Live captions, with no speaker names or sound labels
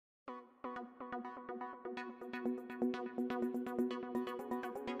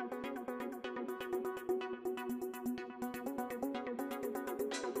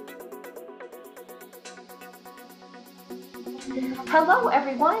Hello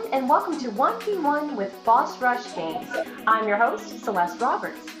everyone, and welcome to 1v1 with Boss Rush Games. I'm your host, Celeste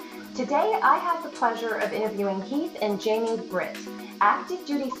Roberts. Today I have the pleasure of interviewing Heath and Jamie Britt, active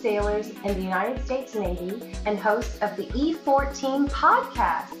duty sailors in the United States Navy and hosts of the E14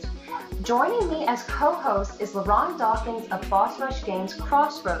 podcast. Joining me as co-host is LaRon Dawkins of Boss Rush Games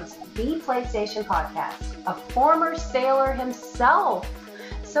Crossroads, the PlayStation podcast, a former sailor himself.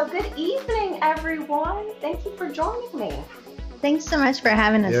 So good evening, everyone. Thank you for joining me. Thanks so much for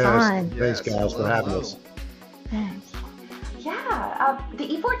having us on. Thanks, guys, for having us. Yeah, the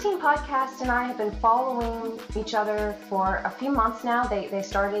E14 podcast and I have been following each other for a few months now. They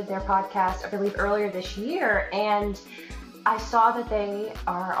started their podcast, I believe, earlier this year, and I saw that they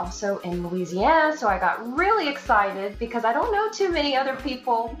are also in Louisiana, so I got really excited because I don't know too many other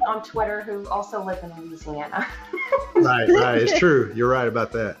people on Twitter who also live in Louisiana. Right. It's true. You're right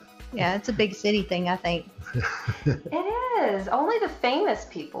about that. Yeah, it's a big city thing, I think. It is. Only the famous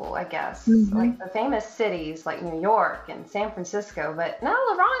people, I guess. Mm-hmm. Like the famous cities like New York and San Francisco. But no,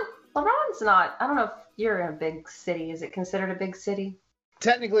 LaRon's not. I don't know if you're in a big city. Is it considered a big city?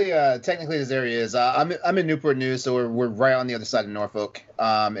 Technically, this area is. I'm in Newport News, so we're right on the other side of Norfolk.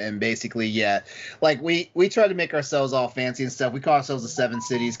 And basically, yeah, like we try to make ourselves all fancy and stuff. We call ourselves the Seven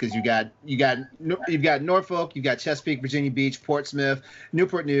Cities because you've got Norfolk, you've got Chesapeake, Virginia Beach, Portsmouth,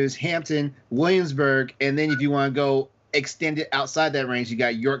 Newport News, Hampton, Williamsburg, and then if you want to go extend it outside that range, you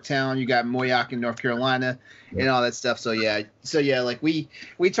got Yorktown, you got Moyock in North Carolina, and all that stuff. So yeah, like we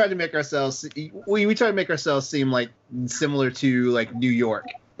try to make ourselves seem like similar to like New York.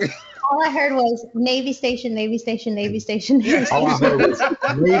 All I heard was Navy Station, Navy Station, Navy Station, Navy Station. All I heard was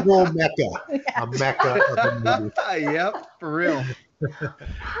naval mecca, a mecca of the Navy. Yep, for real.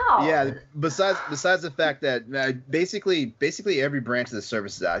 Wow. Yeah. Besides the fact that basically every branch of the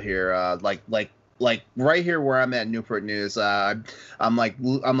service is out here, like right here where I'm at in Newport News, I'm like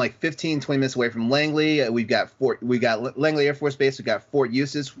 15, 20 minutes away from Langley. We got Langley Air Force Base. We got Fort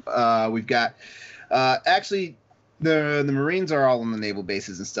Eustis. We've got actually the Marines are all on the naval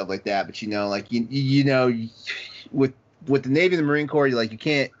bases and stuff like that. But like you know, with the Navy and the Marine Corps, you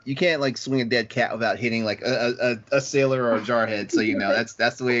can't like swing a dead cat without hitting like a sailor or a jarhead. So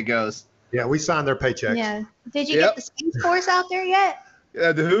that's the way it goes. Yeah, we signed their paychecks. Yeah. Did you get the Space Force out there yet?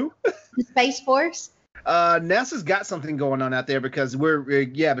 The who? The Space Force? NASA's got something going on out there because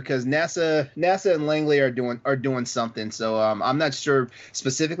because NASA and Langley are doing something. So I'm not sure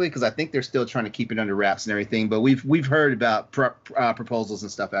specifically because I think they're still trying to keep it under wraps and everything. But we've heard about proposals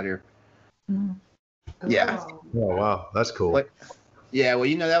and stuff out here. Mm. Yeah. Oh wow, that's cool. But, yeah, well,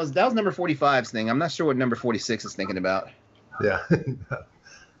 that was number 45's thing. I'm not sure what number 46 is thinking about. Yeah.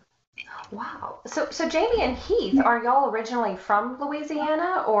 Wow. So Jamie and Heath, are y'all originally from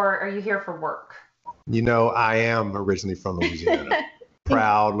Louisiana or are you here for work? I am originally from Louisiana.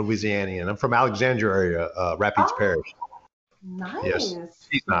 Proud Louisianian. I'm from Alexandria area, Rapides Parish. Nice. Yes.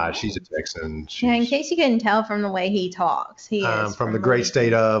 She's not. She's a Texan. Yeah, in case you couldn't tell from the way he talks, he is from the great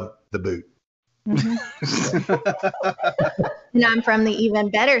state of the boot. Mm-hmm. And I'm from the even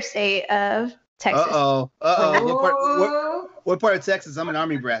better state of Texas. What part of Texas? I'm an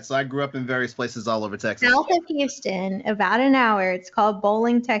Army brat, so I grew up in various places all over Texas. South of Houston, about an hour. It's called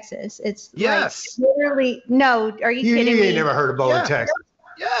Bowling, Texas. It's yes. Like literally. No, are you kidding me? You ain't never heard of Bowling, Texas?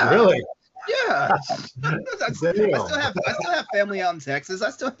 Yeah. Really? Yeah. I still have family out in Texas. We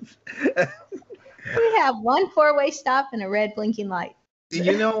have one four-way stop and a red blinking light.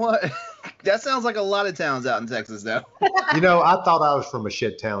 You know what? That sounds like a lot of towns out in Texas, though. I thought I was from a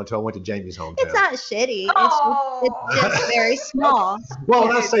shit town until I went to Jamie's hometown. It's not shitty. Oh. It's just very small. Well,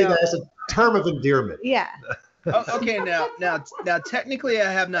 when I say that, it's a term of endearment. Yeah. Okay, now, technically,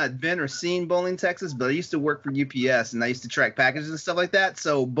 I have not been or seen Bowling, Texas, but I used to work for UPS and I used to track packages and stuff like that.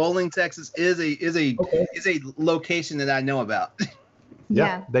 So Bowling, Texas, is a location that I know about.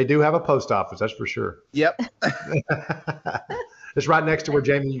 Yeah. They do have a post office, that's for sure. Yep. It's right next to where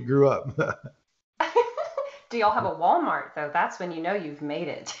Jamie grew up. Do y'all have a Walmart though? That's when you know you've made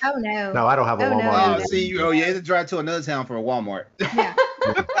it. Oh no. No, I don't have a Walmart. No. See, you have to drive to another town for a Walmart. Yeah.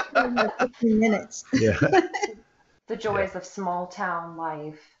 15 minutes. Yeah. The joys of small town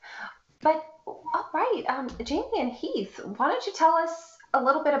life. But all right, Jamie and Heath, why don't you tell us a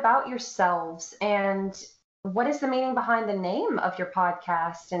little bit about yourselves and what is the meaning behind the name of your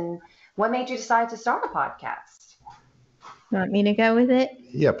podcast and what made you decide to start a podcast? You want me to go with it?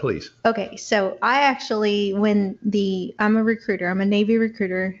 Yeah, please. Okay, so I actually, I'm a recruiter, I'm a Navy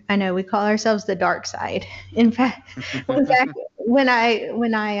recruiter. I know we call ourselves the dark side. In fact, when I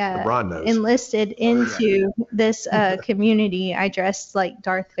LeBron knows. enlisted into this community, I dressed like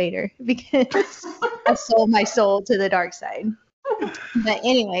Darth Vader because I sold my soul to the dark side. But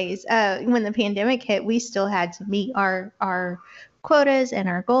anyways, when the pandemic hit, we still had to meet our quotas and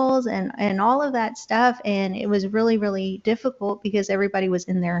our goals and all of that stuff. And it was really, really difficult because everybody was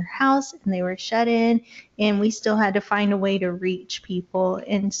in their house and they were shut in, and we still had to find a way to reach people.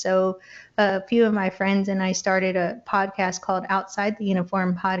 And so a few of my friends and I started a podcast called Outside the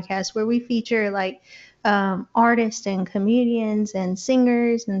Uniform Podcast, where we feature like artists and comedians and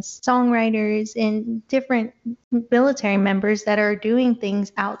singers and songwriters and different military members that are doing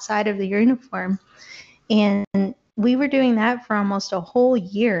things outside of the uniform. And we were doing that for almost a whole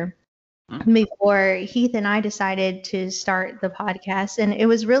year before Heath and I decided to start the podcast. And it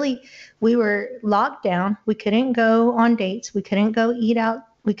was really, we were locked down. We couldn't go on dates. We couldn't go eat out.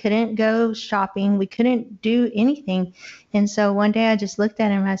 We couldn't go shopping. We couldn't do anything. And so one day I just looked at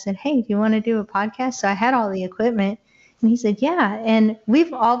him and I said, hey, do you want to do a podcast? So I had all the equipment. And he said, yeah. And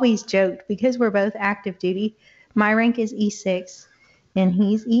we've always joked, because we're both active duty. My rank is E6 and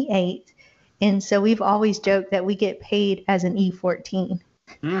he's E8. And so we've always joked that we get paid as an E14,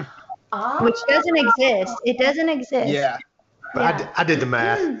 which doesn't exist. It doesn't exist. Yeah. I did the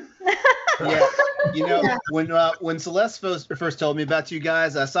math. Yeah. You know, when Celeste first told me about you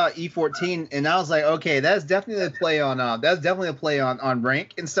guys, I saw E14 and I was like, okay, that's definitely a play on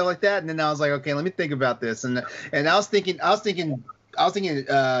rank and stuff like that. And then I was like, okay, let me think about this. And I was thinking a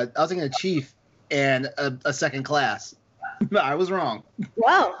chief and a second class. I was wrong.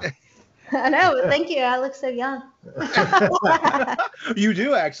 Wow. I know. Thank you. I look so young. You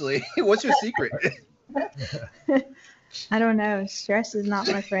do, actually. What's your secret? I don't know. Stress is not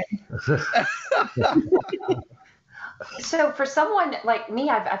my friend. So for someone like me,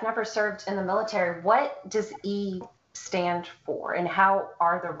 I've never served in the military. What does E stand for, and how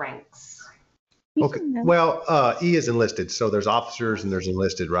are the ranks? Okay. Well, E is enlisted. So there's officers and there's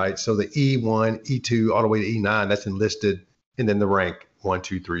enlisted, right? So the E1, E2, all the way to E9, that's enlisted. And then the rank 1,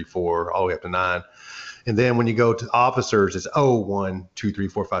 2, 3, 4, all the way up to 9. And then when you go to officers, it's O, 1, 2, 3,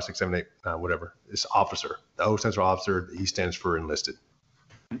 4, 5, 6, 7, 8, 9, whatever. It's officer. The O stands for officer. The E stands for enlisted.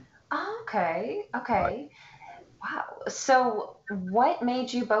 Okay. Right. Wow. So what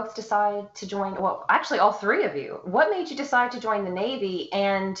made you both decide to join? Well, actually, all three of you. What made you decide to join the Navy,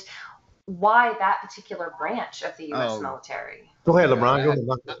 and why that particular branch of the U.S. military? Go ahead, LeBron. Go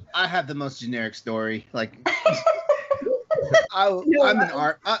ahead. I have the most generic story. Like,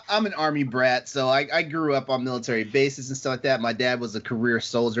 I'm an Army brat, so I grew up on military bases and stuff like that. My dad was a career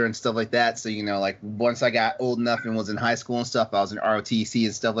soldier and stuff like that. So, you know, like once I got old enough and was in high school and stuff, I was in ROTC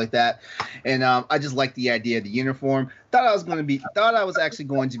and stuff like that. And I just liked the idea of the uniform. Thought I was actually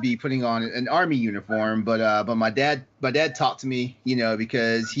going to be putting on an Army uniform, but my dad talked to me, you know,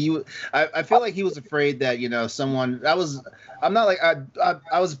 because I feel like he was afraid that, you know, I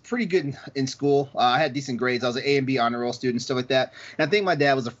was pretty good in school. I had decent grades. I was an A and B honor roll student, stuff like that. And I think my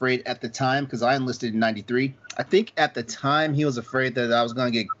dad was afraid at the time, because I enlisted in '93. I think at the time he was afraid that I was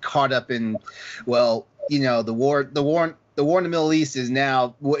going to get caught up in, well, you know, the war in the Middle East is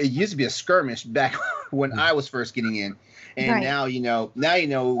now, well, it used to be a skirmish back when I was first getting in. And Right. now, you know,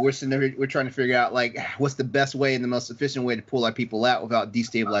 we're sitting there, we're trying to figure out, like, what's the best way and the most efficient way to pull our people out without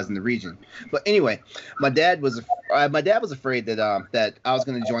destabilizing the region. But anyway, my dad was afraid that I was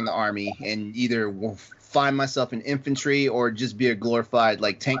going to join the Army and either find myself in infantry or just be a glorified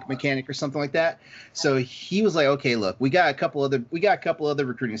like tank mechanic or something like that. So he was like, okay, look, we got a couple other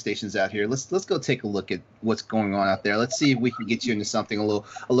recruiting stations out here. Let's go take a look at what's going on out there. Let's see if we can get you into something a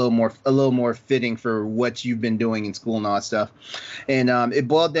little more fitting for what you've been doing in school and all that stuff. And it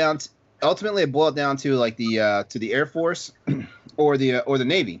boiled down to like the Air Force or the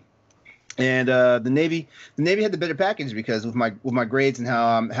Navy. And the Navy had the better package, because with my grades and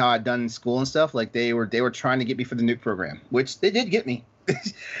how I'd done in school and stuff, like they were trying to get me for the nuke program, which they did get me.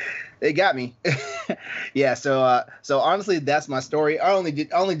 They got me. Yeah. So honestly, that's my story. I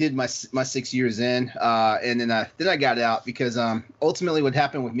only did my 6 years in, and then I got out, because ultimately what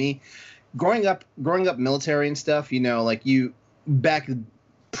happened with me, growing up military and stuff, you know, like you back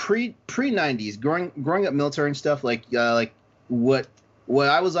pre 90s, growing up military and stuff, like what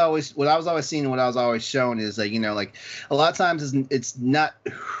I was always seeing and what I was always shown is, like, you know, like a lot of times it's not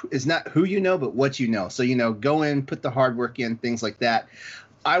who you know, but what you know. So, you know, go in, put the hard work in, things like that.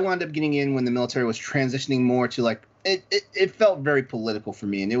 I wound up getting in when the military was transitioning more to like it felt very political for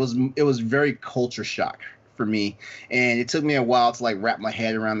me, and it was very culture shock for me, and it took me a while to like wrap my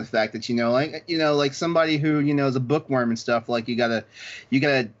head around the fact that like somebody who is a bookworm and stuff, like you gotta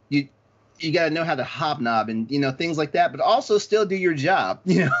know how to hobnob and things like that, but also still do your job,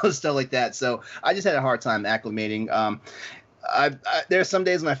 stuff like that. So I just had a hard time acclimating. There are some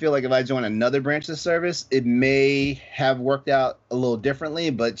days when I feel like if I join another branch of service, it may have worked out a little differently,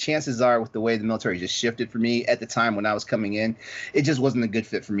 but chances are with the way the military just shifted for me at the time when I was coming in, it just wasn't a good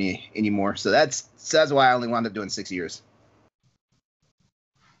fit for me anymore. So that's why I only wound up doing 6 years.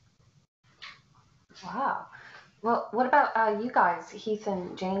 Wow. Well, what about you guys, Heath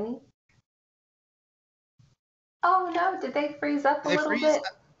and Jamie? Oh no, did they freeze up a little bit?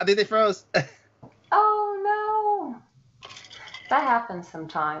 I think they froze. Oh no. That happens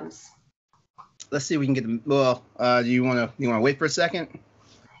sometimes. Let's see if we can get them. Well, do you want to wait for a second?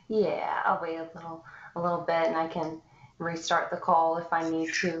 Yeah, I'll wait a little bit, and I can restart the call if I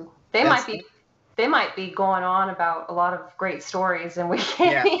need to. They might be going on about a lot of great stories, and we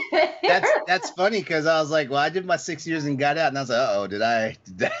can't. Yeah. That's funny because I was like, well, I did my 6 years and got out, and I was like, uh-oh, did I?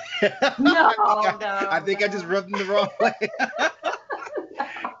 No, I think I just rubbed them the wrong way.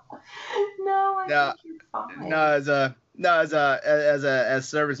 No, I think you're fine. No, as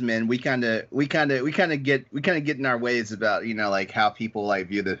servicemen, we kind of get in our ways about like how people like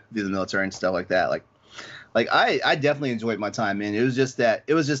view the military and stuff like that. Like I definitely enjoyed my time in. It was just that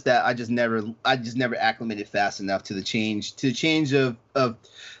I just never acclimated fast enough to the change of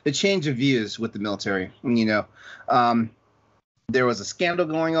views with the military. There was a scandal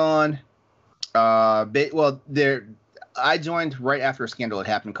going on. I joined right after a scandal had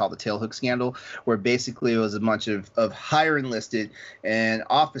happened called the Tailhook scandal, where basically it was a bunch of higher enlisted and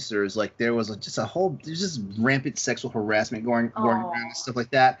officers. Like there's just rampant sexual harassment going around and stuff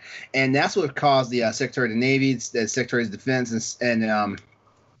like that. And that's what caused the Secretary of the Navy, the Secretary of Defense, and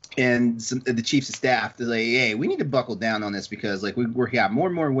the chiefs of staff to say, hey, we need to buckle down on this because like we got more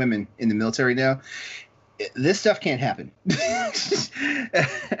and more women in the military now. This stuff can't happen.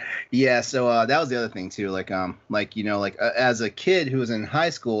 Yeah, so that was the other thing too. As a kid who was in high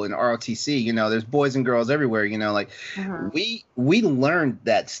school in ROTC, there's boys and girls everywhere. We learned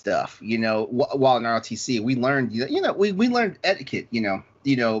that stuff. While in ROTC, we learned we learned etiquette.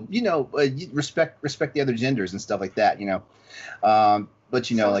 Respect the other genders and stuff like that. But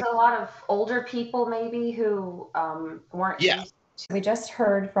so like a lot of older people maybe who weren't. Yeah. We just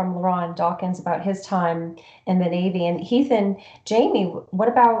heard from LaRon Dawkins about his time in the Navy. And Heath and Jamie, what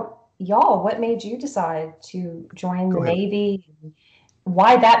about y'all? What made you decide to join the Navy?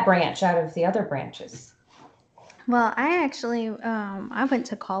 Why that branch out of the other branches? Well, I actually, I went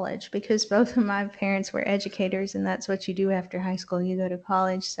to college because both of my parents were educators, and that's what you do after high school. You go to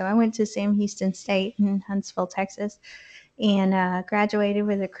college. So I went to Sam Houston State in Huntsville, Texas, and graduated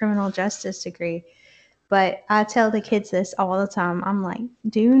with a criminal justice degree. But I tell the kids this all the time. I'm like,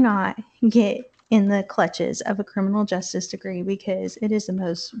 do not get in the clutches of a criminal justice degree because it is the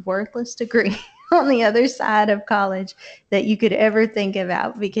most worthless degree on the other side of college that you could ever think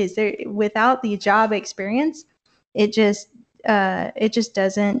about, because without the job experience, it just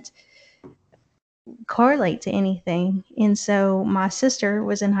doesn't correlate to anything. And so my sister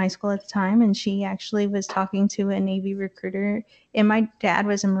was in high school at the time, and she actually was talking to a Navy recruiter, and my dad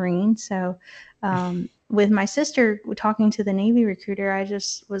was a Marine. So with my sister talking to the Navy recruiter, I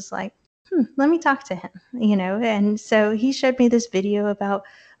just was like, let me talk to him, and so he showed me this video about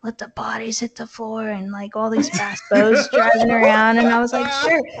let the bodies hit the floor and like all these fast boats driving around, and I was like,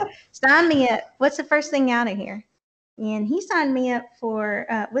 sure, sign me up. What's the first thing out of here? And he signed me up for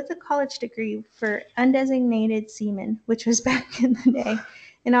with a college degree for undesignated seaman, which was back in the day.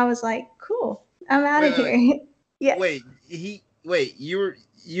 And I was like, cool, I'm out of here. Yeah. Wait, you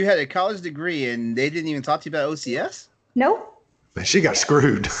had a college degree and they didn't even talk to you about OCS? Nope. Man, she got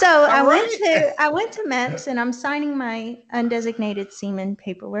screwed. So I went to MEPS, and I'm signing my undesignated seaman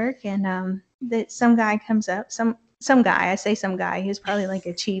paperwork, and that some guy comes up, some guy, I say some guy, he was probably like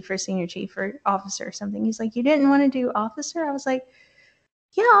a chief or senior chief or officer or something. He's like, you didn't want to do officer? I was like,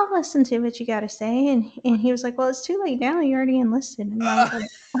 yeah, I'll listen to what you got to say. And he was like, well, it's too late now. You already enlisted. And I was like,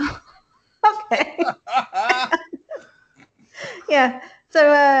 oh, okay. Yeah. So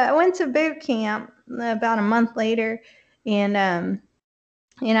I went to boot camp about a month later, and I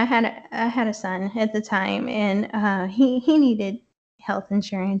had a son at the time, and he needed health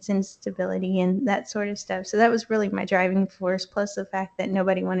insurance and stability and that sort of stuff. So that was really my driving force, plus the fact that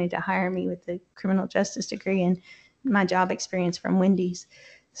nobody wanted to hire me with the criminal justice degree and my job experience from Wendy's.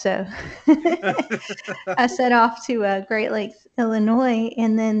 So I set off to Great Lakes, Illinois,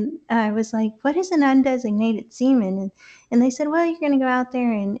 and then I was like, what is an undesignated seaman? And they said, well, you're going to go out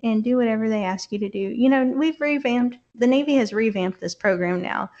there and do whatever they ask you to do. You know, the Navy has revamped this program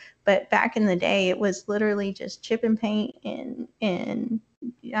now, but back in the day, it was literally just chip and paint and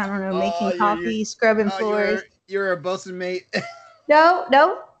I don't know, making coffee, scrubbing floors. You're a bosun mate. No.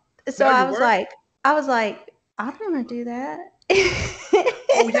 So I was like, I don't want to do that.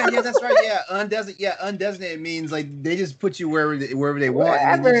 Oh yeah, that's right. Yeah, undesignated means like they just put you wherever they want,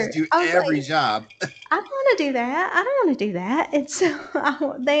 and then you just do every job. I don't want to do that. I don't want to do that. And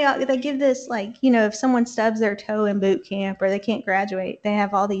so they give this, like, you know, if someone stubs their toe in boot camp or they can't graduate, they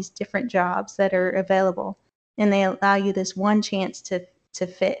have all these different jobs that are available, and they allow you this one chance to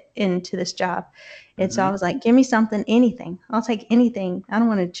fit into this job. And so I was like, give me something, anything. I'll take anything. I don't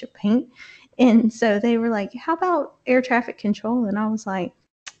want to chip paint. And so they were like, how about air traffic control? And I was like,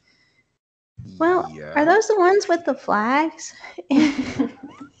 well, are those the ones with the flags? And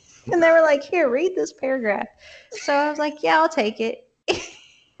they were like, here, read this paragraph. So I was like, yeah, I'll take it.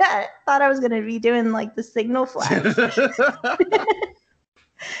 I thought I was going to be doing like the signal flags.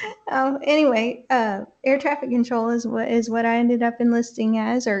 Anyway, air traffic control is what I ended up enlisting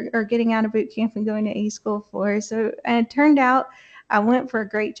as, or getting out of boot camp and going to A school for. So it turned out I went for a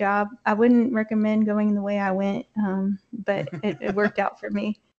great job. I wouldn't recommend going the way I went, but it worked out for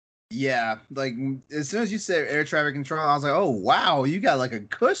me. Yeah, like as soon as you said air traffic control, I was like, oh wow, you got like a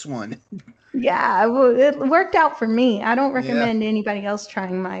cush one. Yeah, well, it worked out for me. I don't recommend anybody else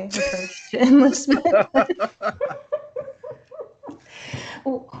trying my approach to enlistment.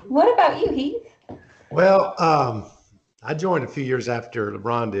 What about you, Heath? Well, I joined a few years after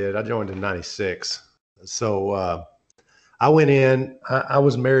LeBron did. I joined in '96. So I went in. I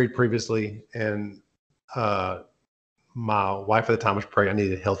was married previously, and my wife at the time was pregnant. I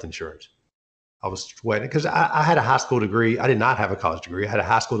needed health insurance. I was sweating because I had a high school degree. I did not have a college degree. I had a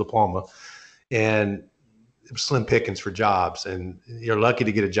high school diploma, and it was slim pickings for jobs. And you're lucky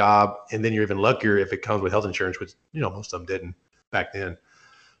to get a job, and then you're even luckier if it comes with health insurance, which most of them didn't back then.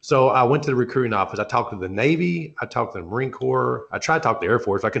 So I went to the recruiting office. I talked to the Navy. I talked to the Marine Corps. I tried to talk to the Air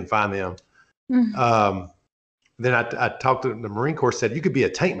Force. I couldn't find them. Mm-hmm. Then I talked to the Marine Corps, said, you could be a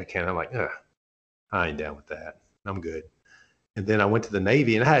tank mechanic. I'm like, I ain't down with that. I'm good. And then I went to the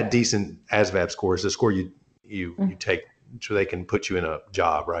Navy, and I had decent ASVAB scores, the score you take so they can put you in a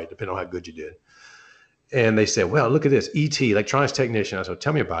job, right, depending on how good you did. And they said, well, look at this, ET, electronics technician. I said,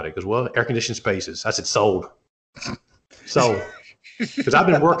 tell me about it. He goes, well, air-conditioned spaces. I said, sold. So, because I've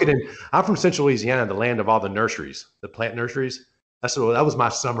been I'm from Central Louisiana, the land of all the nurseries, the plant nurseries. That was my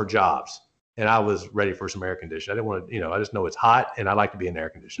summer jobs. And I was ready for some air conditioning. I didn't want to, I just know it's hot, and I like to be in air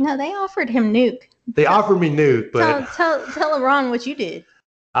conditioning. No, they offered him nuke. They offered me nuke, but tell LeBron what you did.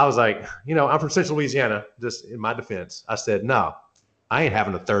 I was like, I'm from Central Louisiana. Just in my defense, I said, no, I ain't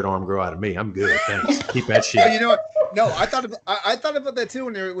having a third arm grow out of me. I'm good, thanks. Keep that shit. You know what? No, I thought about that too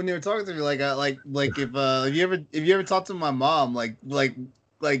when they were talking to me. Like if you ever talked to my mom, like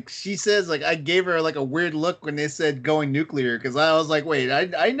she says, like I gave her like a weird look when they said going nuclear, because I was like, wait,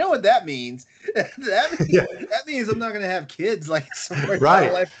 I know what that means. That means I'm not gonna have kids like somewhere right. in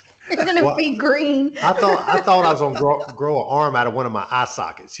my life. It's gonna be green. I thought I was gonna grow an arm out of one of my eye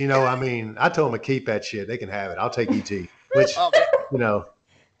sockets. I told them to keep that shit. They can have it. I'll take ET. Which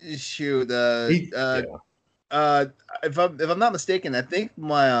shoot. If I'm not mistaken, I think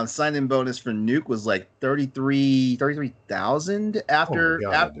my sign-in bonus for nuke was like 33,000 after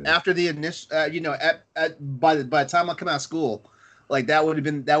the initial. By the time I come out of school, like I would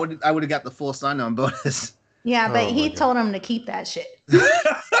have got the full sign-on bonus. Yeah, but he told him to keep that shit.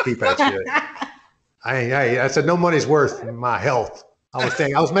 Keep that shit. I said no money's worth my health. I was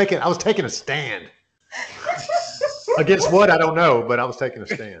taking a stand against what I don't know, but I was taking a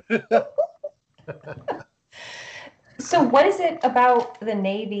stand. So what is it about the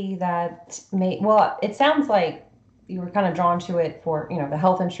Navy that it sounds like you were kind of drawn to it for, the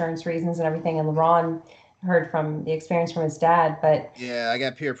health insurance reasons and everything, and LeBron heard from the experience from his dad, but... Yeah, I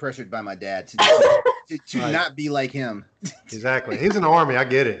got peer pressured by my dad to right. Not be like him. Exactly. He's in the Army, I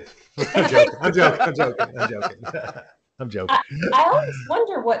get it. I'm joking. I always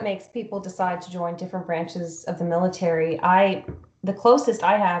wonder what makes people decide to join different branches of the military. The closest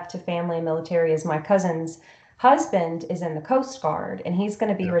I have to family and military is my cousin's husband is in the Coast Guard, and he's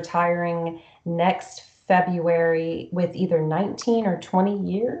going to be retiring next February with either 19 or 20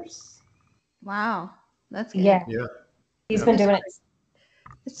 years. Wow, that's good. Yeah. He's been doing it.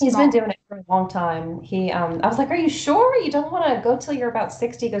 He's been doing it for a long time. I was like, "Are you sure you don't want to go till you're about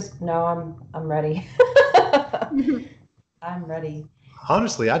 60?" He goes, "No, I'm ready. I'm ready."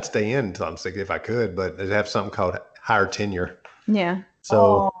 Honestly, I'd stay in until I'm 60 if I could, but they have something called higher tenure. Yeah.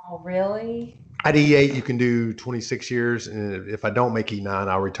 So Really? at E8, you can do 26 years. And if I don't make E9,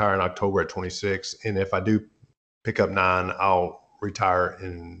 I'll retire in October at 26. And if I do pick up 9, I'll retire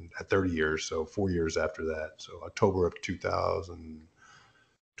at 30 years. So 4 years after that. So October of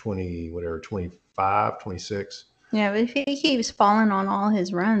 2020, whatever, 25, 26. Yeah, but if he keeps falling on all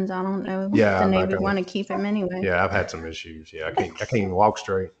his runs, I don't know if Yeah, the I'm not Navy gonna. want to keep him anyway. Yeah, I've had some issues. Yeah, I can't even walk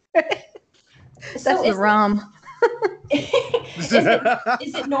straight. That's the rum. Is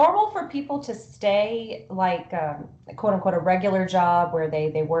it normal for people to stay like quote unquote a regular job where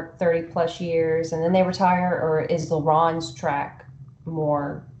they work 30 plus years and then they retire, or is the Ron's track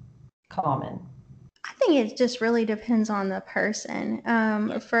more common? I think it just really depends on the person.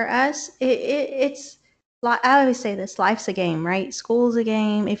 For us, it's like I always say this: life's a game, right? School's a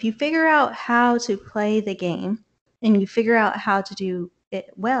game. If you figure out how to play the game and you figure out how to do it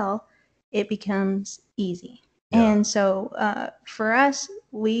well, it becomes easy. Yeah. And so for us,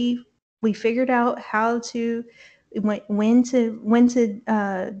 we figured out how to when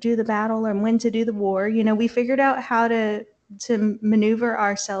to do the battle and when to do the war. You know, we figured out how to maneuver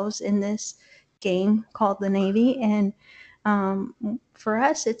ourselves in this game called the Navy, and for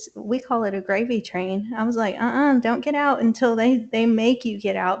us, we call it a gravy train. I was like, don't get out until they make you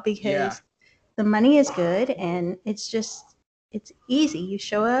get out, because the money is good and it's easy. You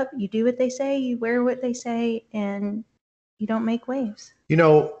show up, you do what they say, you wear what they say, and you don't make waves. You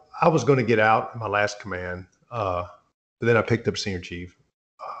know, I was going to get out in my last command, but then I picked up senior chief,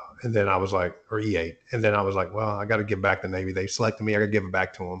 and then I was like, or E8, and then I was like, well, I got to give back to the Navy. They selected me, I got to give it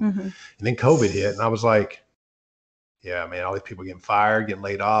back to them. Mm-hmm. And then COVID hit, and I was like, yeah, man, all these people getting fired, getting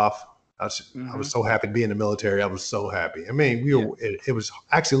laid off. I was so happy to be in the military. I was so happy. I mean, it was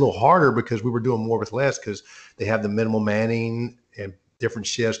actually a little harder because we were doing more with less, because they have the minimal manning and different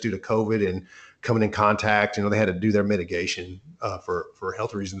shifts due to COVID and coming in contact. You know, they had to do their mitigation for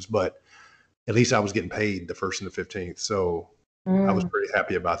health reasons, but at least I was getting paid the 1st and the 15th. So I was pretty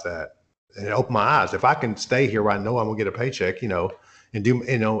happy about that. And it opened my eyes. If I can stay here where I know I'm gonna get a paycheck, you know, and do,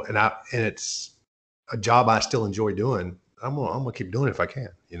 you know, and it's a job I still enjoy doing, I'm gonna keep doing it if I can,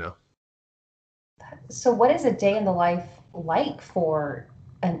 you know. So what is a day in the life like for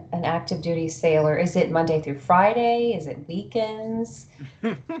an active duty sailor? Is it Monday through Friday? Is it weekends?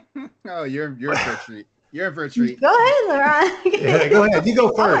 Oh, you're in for a treat. You're in for a treat. Go ahead, Laurent. Yeah, go ahead. You go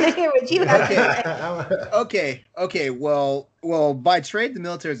I want to first. hear what you have to say. Okay. Well, by trade, the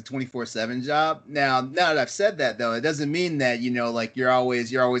military is a 24/7 job. Now that I've said that, though, it doesn't mean that, you know, like you're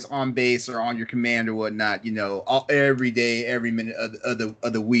always on base or on your command or whatnot, you know, every day, every minute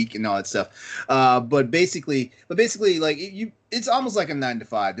of the week and all that stuff. But basically, like it's almost like a 9 to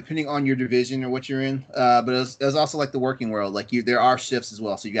 5, depending on your division or what you're in. But it's also like the working world. Like there are shifts as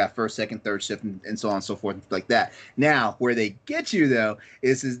well. So you got first, second, third shift, and so on and so forth, like that. Now, where they get you though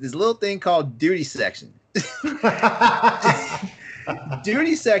is this little thing called duty section.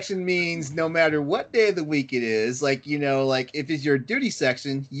 Duty section means no matter what day of the week it is, like, you know, like if it's your duty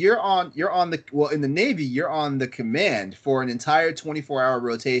section, you're on the, well, in the Navy, you're on the command for an entire 24-hour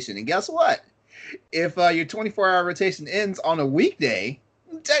rotation. And guess what? If your 24-hour rotation ends on a weekday,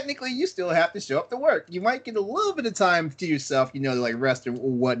 technically you still have to show up to work. You might get a little bit of time to yourself, you know, like rest or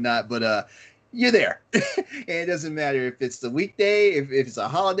whatnot, but you're there. And it doesn't matter if it's the weekday, if it's a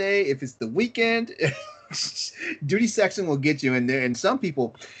holiday, if it's the weekend. Duty section will get you in there. And some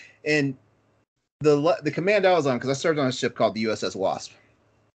people, and the command I was on, because I served on a ship called the USS Wasp.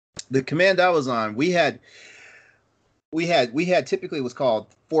 The command I was on, we had typically what's called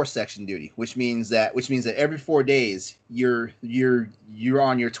 4-section duty, which means that every 4 days you're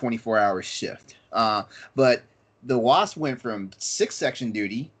on your 24-hour shift. But the Wasp went from 6-section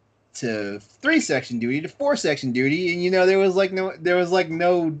duty to 3-section duty to 4-section duty, and you know there was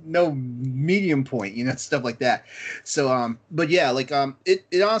no medium point, you know, stuff like that. So but yeah, like it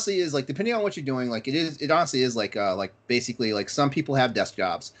honestly is like, depending on what you're doing, like it honestly is like basically like some people have desk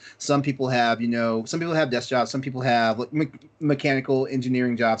jobs, some people have desk jobs, some people have like mechanical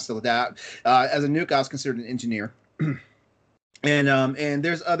engineering jobs, stuff like that. As a nuke, I was considered an engineer. And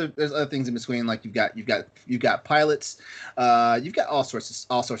there's other things in between, like you've got pilots, you've got all sorts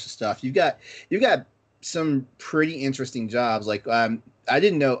of stuff. You've got some pretty interesting jobs. Like I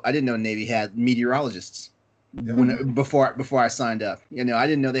didn't know Navy had meteorologists before I signed up. You know, I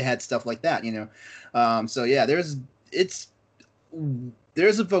didn't know they had stuff like that. You know, so yeah, there's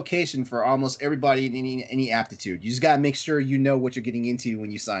a vocation for almost everybody in any aptitude. You just gotta make sure you know what you're getting into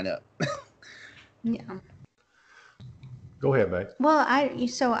when you sign up. Yeah. Go ahead, Max. Well,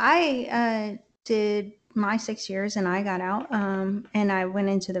 I did my 6 years and I got out, and I went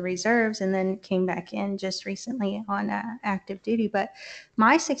into the reserves and then came back in just recently on active duty. But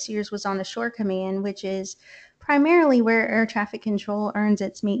my 6 years was on a shore command, which is primarily where air traffic control earns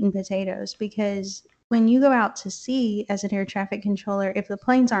its meat and potatoes, because when you go out to sea as an air traffic controller, if the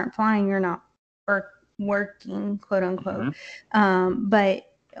planes aren't flying, you're not working, quote unquote. But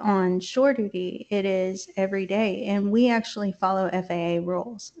on shore duty, it is every day, and we actually follow FAA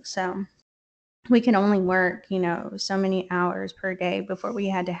rules. So we could only work, so many hours per day before we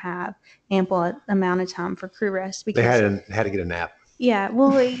had to have ample amount of time for crew rest. Because they had to get a nap. Yeah, well,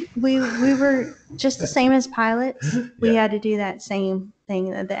 we were just the same as pilots. We had to do that same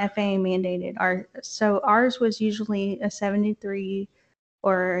thing that the FAA mandated. So ours was usually a 7 to 3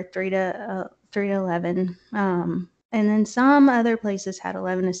 or a 3 to 11. And then some other places had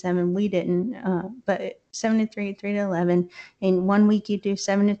 11 to 7. We didn't, but 7 to 3, 3 to 11. And 1 week you do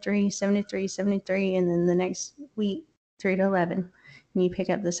 7 to 3, 7 to 3, 7 to 3, and then the next week 3 to 11. And you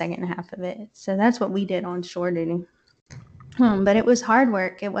pick up the second half of it. So that's what we did on shore duty. But it was hard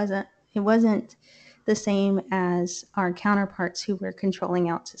work. It wasn't the same as our counterparts who were controlling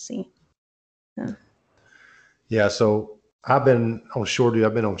out to sea. So. Yeah, so I've been on shore duty.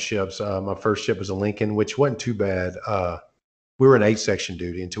 I've been on ships. My first ship was a Lincoln, which wasn't too bad. We were in 8-section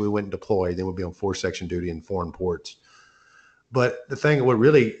duty until we went and deployed. Then we'd be on 4-section duty in foreign ports. But the thing what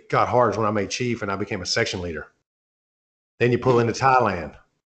really got hard is when I made chief and I became a section leader. Then you pull into Thailand,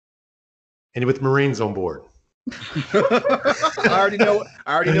 and with Marines on board. I already know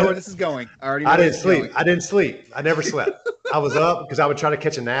where this is going. I didn't sleep. I never slept. I was up because I would try to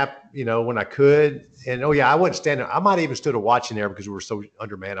catch a nap, when I could. And I wasn't standing. I might have even stood a watch in there because we were so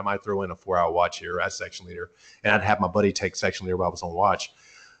undermanned. I might throw in a 4-hour watch here as section leader, and I'd have my buddy take section leader while I was on watch.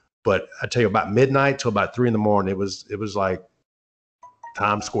 But I tell you, about midnight till about 3 a.m, it was like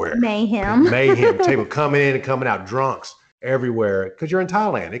Times Square mayhem. People coming in and coming out, drunks everywhere because you're in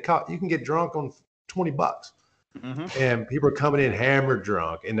Thailand. You can get drunk on $20. Mm-hmm. And people are coming in hammered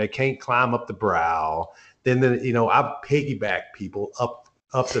drunk and they can't climb up the brow. Then I piggyback people up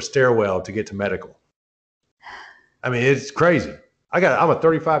the stairwell to get to medical. I mean, it's crazy. I'm a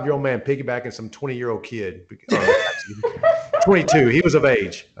 35-year-old man piggybacking some 20-year-old kid. 22. He was of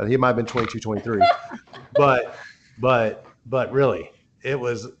age. He might have been 22, 23. But really, it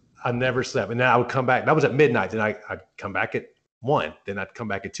was. I never slept. And then I would come back. That was at midnight. Then I'd come back at 1. Then I'd come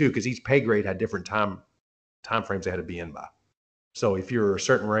back at 2 because each pay grade had different time frames they had to be in by. So if you're a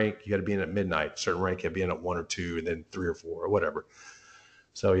certain rank, you had to be in at midnight. Certain rank, you had to be in at 1 or 2, and then 3 or 4 or whatever.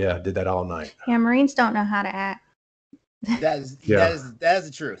 So yeah, I did that all night. Yeah, Marines don't know how to act. That is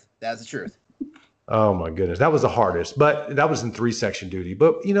the truth. That's the truth. Oh my goodness, that was the hardest. But that was in 3-section duty.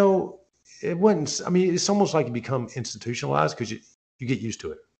 But it wasn't. I mean, it's almost like you become institutionalized because you get used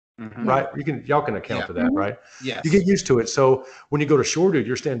to it. Mm-hmm. Right? Y'all can account for that, right? Yes. You get used to it. So when you go to shore duty,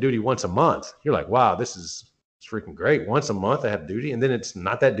 you're standing duty once a month. You're like, wow, this is freaking great. Once a month I have duty, and then it's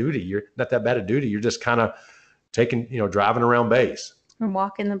not that duty. You're not that bad a duty. You're just kind of taking, driving around base. Or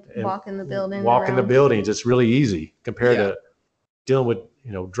walking the building. Walking the buildings. It's really easy compared to dealing with,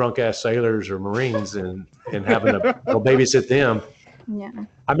 drunk ass sailors or Marines and having to babysit them. Yeah.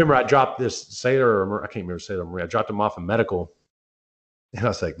 I remember I dropped this sailor, I can't remember sailor Marine. I dropped him off in medical. And I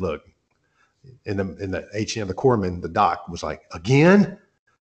was like, look, in the HM, the corpsman, the doc was like, again?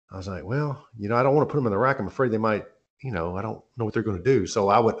 I was like, well, I don't want to put them in the rack. I'm afraid they might, I don't know what they're going to do. So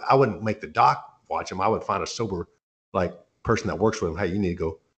I wouldn't make the doc watch them. I would find a sober, person that works with them. Hey, you need to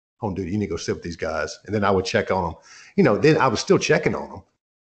go home duty. You need to go sit with these guys. And then I would check on them. Then I was still checking on them.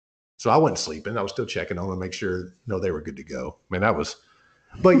 So I wasn't sleeping. I was still checking on them, make sure, they were good to go. Man,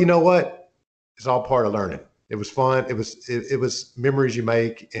 but you know what? It's all part of learning. It was fun. It was memories you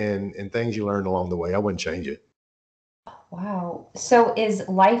make and things you learned along the way. I wouldn't change it. Wow. So is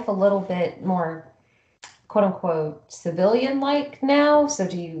life a little bit more, quote unquote, civilian-like now? So are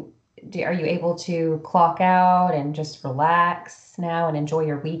you able to clock out and just relax now and enjoy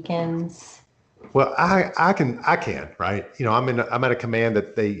your weekends? Well, I can, right? I'm at a command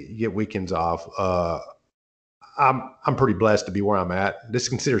that they get weekends off. I'm pretty blessed to be where I'm at. This is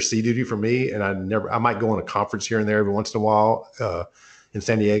considered sea duty for me, and I might go on a conference here and there every once in a while in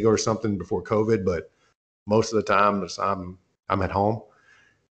San Diego or something before COVID, but most of the time I'm at home.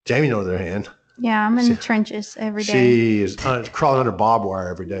 Jamie, on the other hand, yeah, I'm in the trenches every day. She is crawling under barbed wire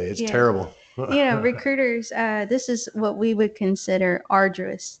every day. It's terrible. Recruiters, this is what we would consider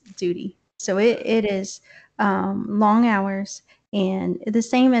arduous duty. So it is long hours, and the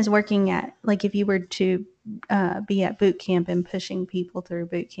same as working at, if you were to be at boot camp and pushing people through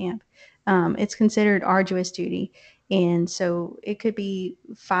boot camp. It's considered arduous duty. And so it could be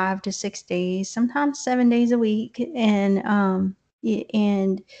 5 to 6 days, sometimes 7 days a week. And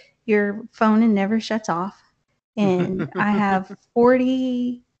your phone never shuts off. And I have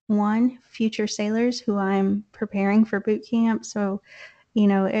 41 future sailors who I'm preparing for boot camp. So,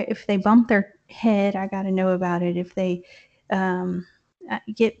 if they bump their head, I got to know about it. If they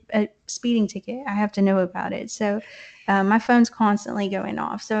get a speeding ticket, I have to know about it. So my phone's constantly going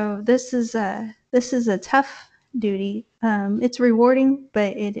off. So this is a tough duty. It's rewarding,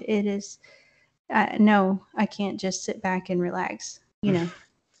 but it is. No, I can't just sit back and relax. In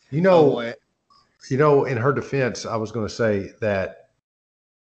her defense, I was going to say that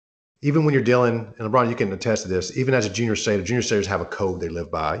even when you're dealing, and LeBron, you can attest to this, even as a junior sailors have a code they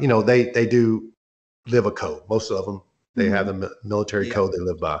live by. They do live a code. Most of them, they have the military code they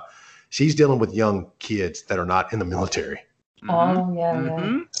live by. She's dealing with young kids that are not in the military. Oh,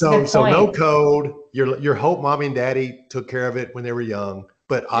 yeah. So no code. Your hope mommy and daddy took care of it when they were young,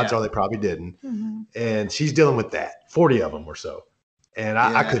 but odds are they probably didn't. And she's dealing with that, 40 of them or so. And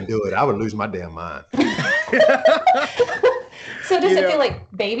I couldn't do it. I would lose my damn mind. So does it feel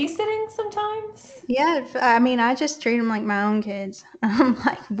like babysitting sometimes? Yeah. I mean, I just treat them like my own kids. I'm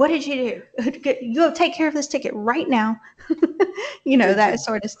like, what did you do? You go take care of this ticket right now. That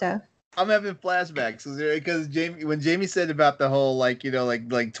sort of stuff. I'm having flashbacks because when Jamie said about the whole like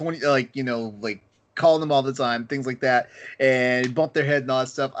 20 calling them all the time, things like that, and bump their head and all that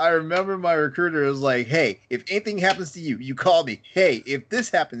stuff. I remember my recruiter was like, "Hey, if anything happens to you, you call me. Hey, if this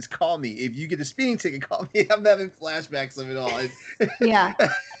happens, call me. If you get a speeding ticket, call me." I'm having flashbacks of it all. Yeah.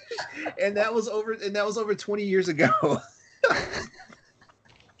 and that was over 20 years ago.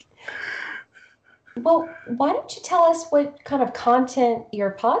 Well, why don't you tell us what kind of content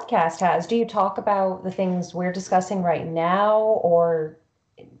your podcast has? Do you talk about the things we're discussing right now, or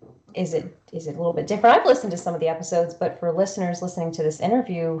is it a little bit different? I've listened to some of the episodes, but for listeners listening to this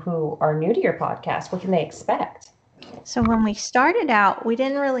interview who are new to your podcast, what can they expect? So when we started out, we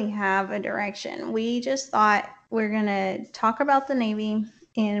didn't really have a direction. We just thought we're going to talk about the Navy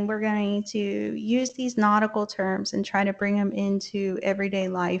and we're going to use these nautical terms and try to bring them into everyday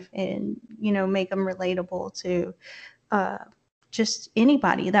life and, make them relatable to just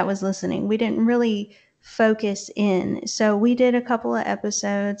anybody that was listening. We didn't really focus in. So we did a couple of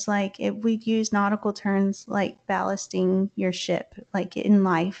episodes, like if we'd use nautical terms like ballasting your ship, like in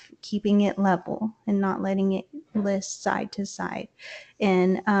life, keeping it level and not letting it list side to side.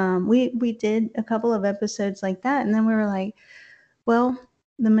 And we did a couple of episodes like that. And then we were like, well,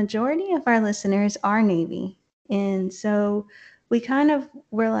 the majority of our listeners are Navy. And so we kind of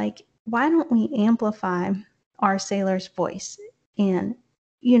were like, why don't we amplify our sailor's voice? And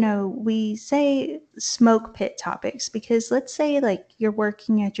we say smoke pit topics because let's say like you're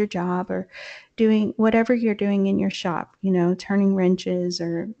working at your job or doing whatever you're doing in your shop, turning wrenches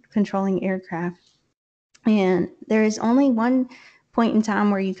or controlling aircraft. And there is only one point in time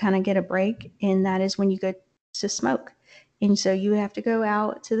where you kind of get a break, and that is when you go to smoke. And so you have to go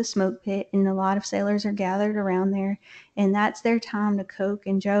out to the smoke pit, and a lot of sailors are gathered around there, and that's their time to coke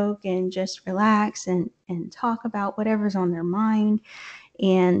and joke and just relax and talk about whatever's on their mind.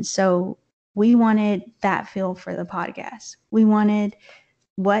 And so we wanted that feel for the podcast. We wanted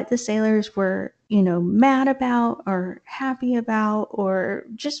what the sailors were, mad about or happy about or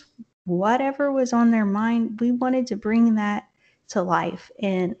just whatever was on their mind. We wanted to bring that to life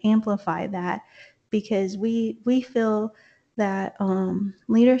and amplify that because we feel that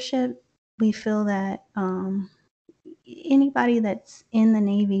leadership, we feel that anybody that's in the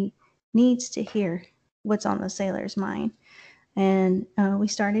Navy needs to hear what's on the sailor's mind. And we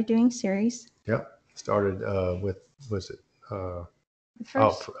started doing series. Yep. Started with, the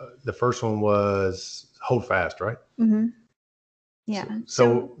first one was Hold Fast, right? Mm-hmm. Yeah.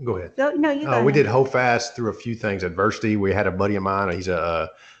 So go ahead. No, you go we ahead. did Hold Fast through a few things. Adversity. We had a buddy of mine. He's a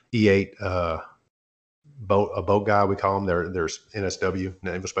E8 boat guy. We call him. There's NSW,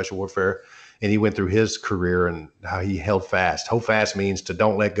 Naval Special Warfare. And he went through his career and how he held fast. Hold fast means to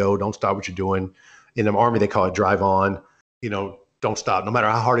don't let go. Don't stop what you're doing. In the Army, they call it drive on. Don't stop. No matter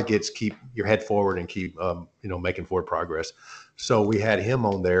how hard it gets, keep your head forward and keep, making forward progress. So we had him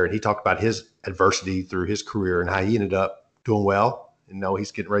on there, and he talked about his adversity through his career and how he ended up doing well. And now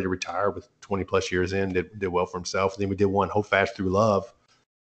he's getting ready to retire with 20 plus years in, did well for himself. And then we did one, Hold Fast Through Love,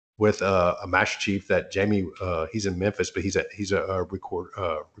 with a Master Chief that Jamie, he's in Memphis, but he's a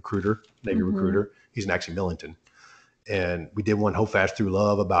recruiter, Navy recruiter. He's in actually Millington. And we did one, Hold Fast Through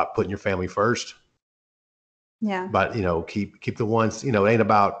Love, about putting your family first. Yeah. But, keep the ones, it ain't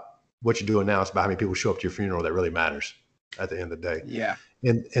about what you're doing now. It's about how many people show up to your funeral that really matters at the end of the day. Yeah.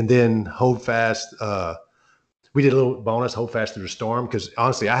 And then hold fast. We did a little bonus hold fast through the storm because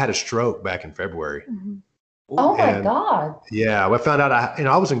honestly, I had a stroke back in February. Mm-hmm. Oh my God. Yeah, I found out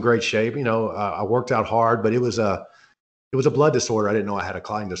I was in great shape. I worked out hard, but it was a blood disorder. I didn't know I had a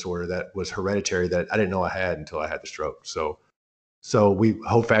clotting disorder that was hereditary that I didn't know I had until I had the stroke. So we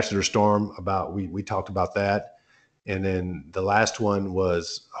hold fast through the storm we talked about that. And then the last one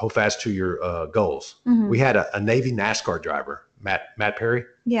was hold fast to your goals. Mm-hmm. We had a Navy NASCAR driver, Matt Perry.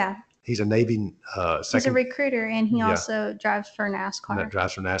 Yeah. He's a Navy He's a recruiter, and he also drives for NASCAR.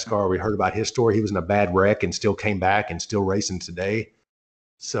 Drives for NASCAR. We heard about his story. He was in a bad wreck and still came back and still racing today.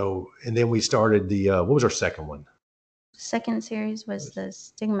 So, and then we started the what was our second one? Second series was the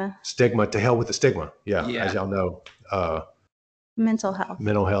stigma. Stigma, to hell with the stigma. Yeah. As y'all know. Mental health.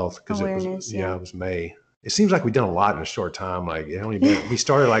 Mental health. Awareness. It was May. It seems like we've done a lot in a short time. Like we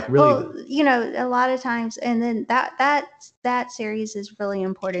started like really. Well, a lot of times, and then that series is really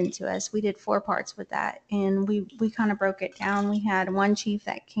important to us. We did 4 parts with that, and we kind of broke it down. We had one chief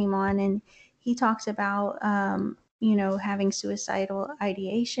that came on, and he talks about having suicidal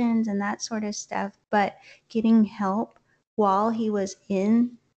ideations and that sort of stuff, but getting help while he was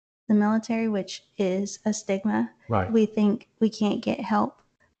in the military, which is a stigma. Right. We think we can't get help.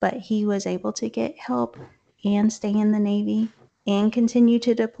 But he was able to get help and stay in the Navy and continue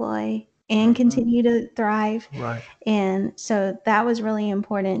to deploy and continue to thrive. Right. And so that was really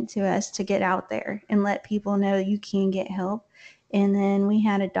important to us to get out there and let people know you can get help. And then we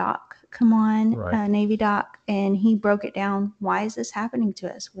had a doc come on, a Navy doc, and he broke it down. Why is this happening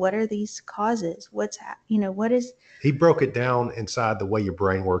to us? What are these causes? What is... He broke it down inside the way your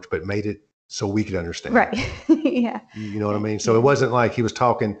brain works, but made it so we could understand. Right. Yeah. You know what I mean? So it wasn't like he was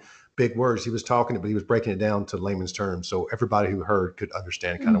talking big words. He was talking, but he was breaking it down to layman's terms. So everybody who heard could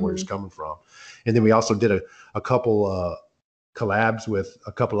understand kind of where it's coming from. And then we also did a couple collabs with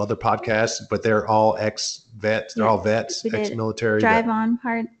a couple other podcasts, but they're all ex-vets. They're all vets, ex-military. Drive On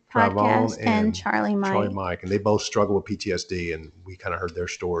podcast and Charlie Mike. And they both struggle with PTSD, and we kind of heard their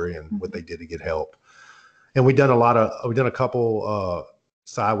story and what they did to get help. And we did a couple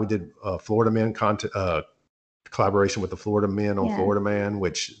we did Florida Men collaboration with the Florida Men on Florida Man,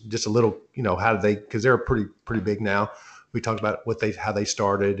 which just a little, how did they, because they're pretty big now. We talked about how they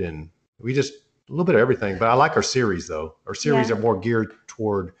started, and we just a little bit of everything. But I like our series though. Our series are more geared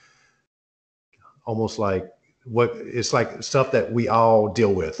toward almost like it's like stuff that we all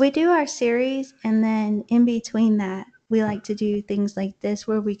deal with. We do our series, and then in between that, we like to do things like this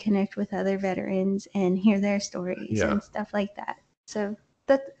where we connect with other veterans and hear their stories and stuff like that. So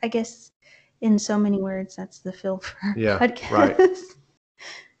that, I guess, in so many words, that's the feel for our podcast.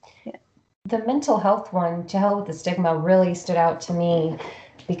 Right. The mental health one, To Hell with the Stigma, really stood out to me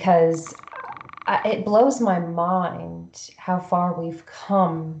because it blows my mind how far we've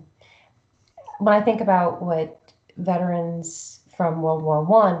come. When I think about what veterans from World War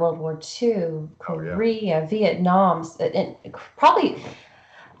I, World War II, Korea, Vietnam, and probably,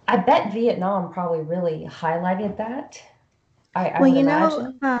 I bet Vietnam probably really highlighted that. I would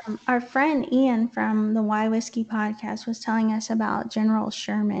imagine. Our friend Ian from the Why Whiskey podcast was telling us about General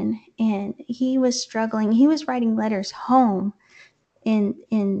Sherman, and he was struggling. He was writing letters home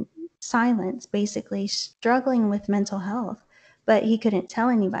in silence, basically struggling with mental health, but he couldn't tell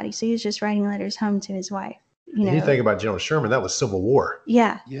anybody. So he was just writing letters home to his wife. You think about General Sherman, that was Civil War.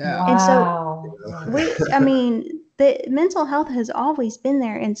 Yeah. Yeah. Wow. And so the mental health has always been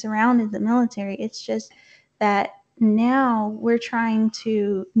there and surrounded the military. It's just that now we're trying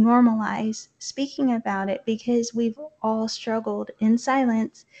to normalize speaking about it because we've all struggled in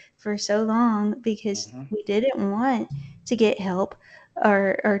silence for so long because we didn't want to get help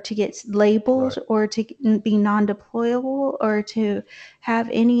or to get labeled or to be non-deployable or to have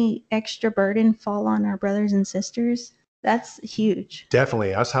any extra burden fall on our brothers and sisters. That's huge.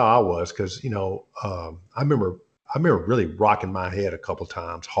 Definitely. That's how I was. Cause I remember really rocking my head a couple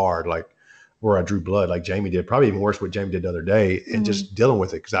times hard, like where I drew blood like Jamie did, probably even worse what Jamie did the other day, and just dealing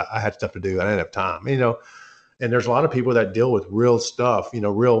with it because I had stuff to do. I didn't have time, and there's a lot of people that deal with real stuff,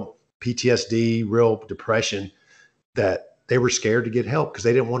 real PTSD, real depression, that they were scared to get help because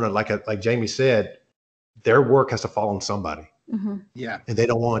they didn't want to, like Jamie said, their work has to fall on somebody. Yeah. And they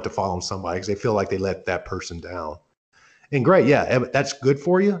don't want it to fall on somebody because they feel like they let that person down. And great. Yeah. That's good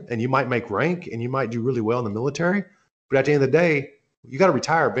for you. And you might make rank and you might do really well in the military, but at the end of the day, you got to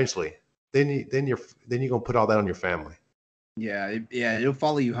retire eventually. Then you're going to put all that on your family. Yeah, it'll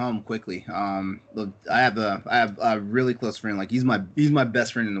follow you home quickly. I have a really close friend. Like he's my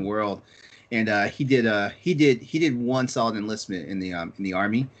best friend in the world, and he did one solid enlistment in the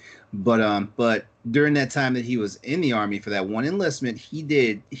Army, but during that time that he was in the Army for that one enlistment, he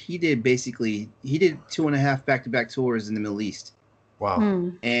did 2.5 back-to-back tours in the Middle East.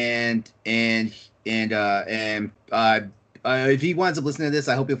 Wow. If he winds up listening to this,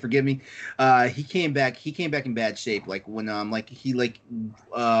 I hope he'll forgive me. He came back in bad shape. Like when I want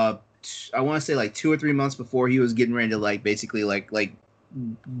to say like 2 or 3 months before he was getting ready to basically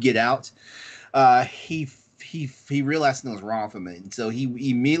get out. He realized something was wrong with him, and so he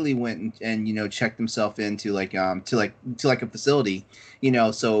immediately went and checked himself into to a facility,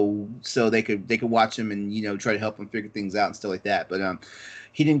 so they could watch him and try to help him figure things out and stuff like that. But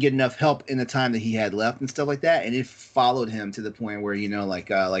he didn't get enough help in the time that he had left and stuff like that, and it followed him to the point where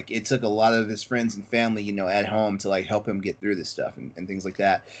it took a lot of his friends and family at home to help him get through this stuff and things like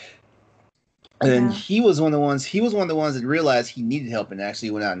that. And he was one of the ones that realized he needed help and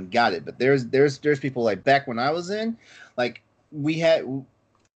actually went out and got it. But there's people like back when I was in,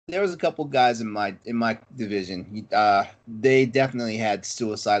 there was a couple guys in my division. They definitely had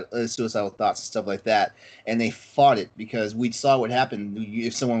suicidal thoughts and stuff like that, and they fought it because we saw what happened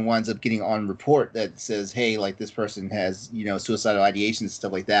if someone winds up getting on report that says, hey, this person has suicidal ideation and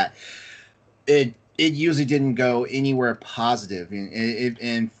stuff like that. It usually didn't go anywhere positive,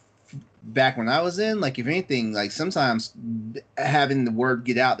 and back when I was in, if anything, sometimes having the word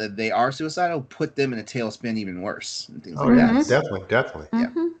get out that they are suicidal put them in a tailspin even worse and things like that. Definitely.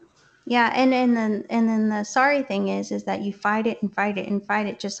 Mm-hmm. Yeah, and then the sorry thing is that you fight it and fight it and fight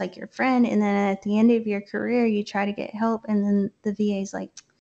it just like your friend, and then at the end of your career you try to get help, and then the VA's like,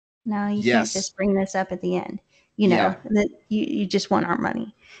 no, you can't just bring this up at the end. That you just want our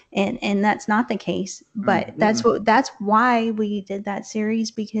money, and that's not the case. But that's why we did that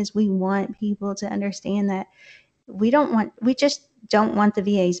series, because we want people to understand that we just don't want the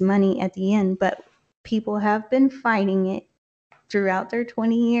VA's money at the end, but people have been fighting it throughout their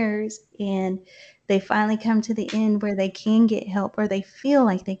 20 years, and they finally come to the end where they can get help, or they feel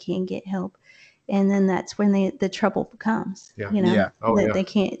like they can get help, and then that's when the trouble comes. They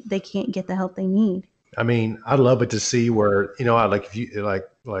can't get the help they need. I mean, I'd love it to see where, if you like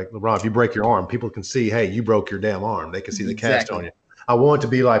LeBron, if you break your arm, people can see, hey, you broke your damn arm. They can see the cast on you. I want it to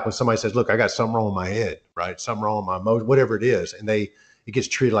be like when somebody says, look, I got something wrong with my head, right? Something wrong with my emotion, whatever it is. And it gets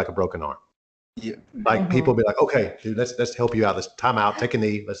treated like a broken arm. Yeah. People be like, okay, dude, let's help you out. Let's time out, take a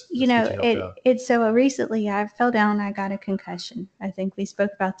knee. It's so recently I fell down. I got a concussion. I think we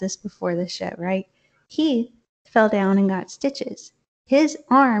spoke about this before the show, right? He fell down and got stitches. His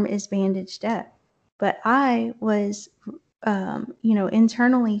arm is bandaged up. But I was,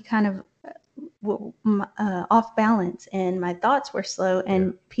 internally kind of off balance, and my thoughts were slow,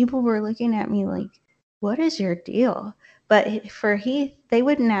 and people were looking at me like, what is your deal? But for Heath, they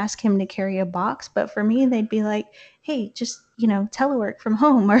wouldn't ask him to carry a box. But for me, they'd be like, hey, just, telework from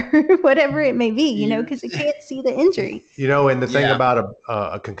home or whatever it may be, because they can't see the injury. And the thing about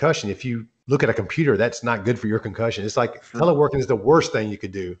a concussion, if you look at a computer, that's not good for your concussion. It's like teleworking is the worst thing you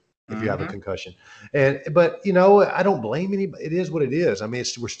could do if you have a concussion. But I don't blame anybody. It is what it is. I mean,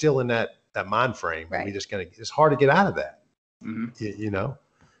 we're still in that mind frame. Right. We just it's hard to get out of that. Mm-hmm.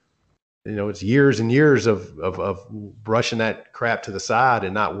 It's years and years of brushing that crap to the side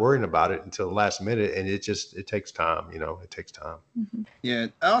and not worrying about it until the last minute. And it takes time, it takes time. Mm-hmm. Yeah.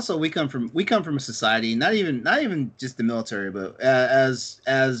 Also, we come from a society, not even just the military, but as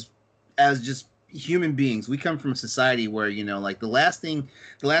just human beings. We come from a society where the last thing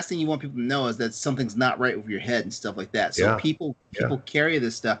you want people to know is that something's not right with your head and stuff like that. So people carry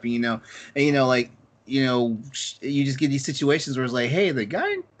this stuff, you just get these situations where it's like, hey, the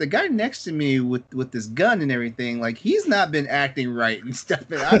guy next to me with this gun and everything, he's not been acting right and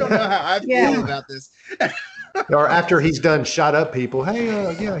stuff. And I don't know how I feel about this. Or after he's done shot up people,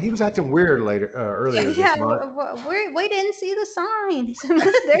 hey, he was acting weird earlier this month. We didn't see the signs.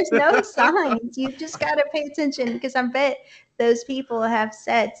 There's no signs. You've just got to pay attention, because I bet those people have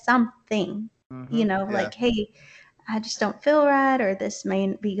said something, hey, I just don't feel right, or this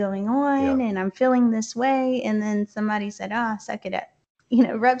may be going on, and I'm feeling this way. And then somebody said, suck it up.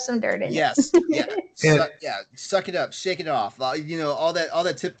 Rub some dirt in it. Suck it up, shake it off. All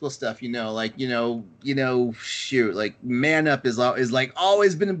that typical stuff. Shoot, man up is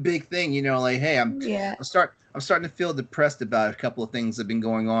always been a big thing. Hey, I'm starting to feel depressed about a couple of things that have been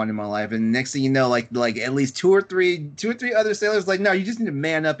going on in my life, and next thing you know, at least two or three other sailors no, you just need to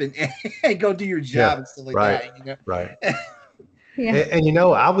man up and go do your job and stuff like that. Right. Yeah. And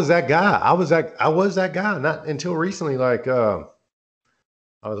I was that guy. I was that guy. Not until recently,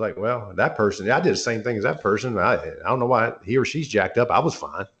 I was like, well, that person, I did the same thing as that person. I don't know why he or she's jacked up. I was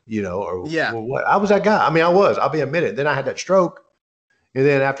fine, or Yeah. well, what? I was that guy. I mean, I'll be admitted. Then I had that stroke. And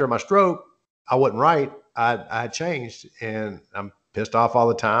then after my stroke, I wasn't right. I had changed, and I'm pissed off all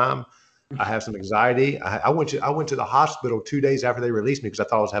the time. I have some anxiety. I went to the hospital 2 days after they released me because I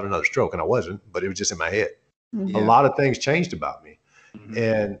thought I was having another stroke, and I wasn't, but it was just in my head. Mhm. A lot of things changed about me. Mhm.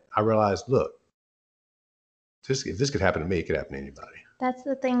 And I realized, look, if this could happen to me, it could happen to anybody. That's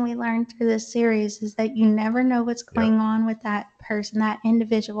the thing we learned through this series is that you never know what's going on with that person, that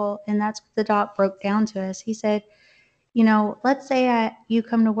individual. And that's what the doc broke down to us. He said, let's say you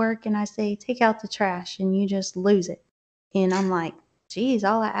come to work and I say, take out the trash, and you just lose it. And I'm like, geez,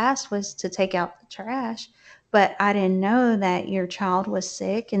 all I asked was to take out the trash. But I didn't know that your child was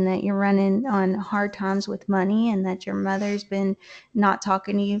sick and that you're running on hard times with money and that your mother's been not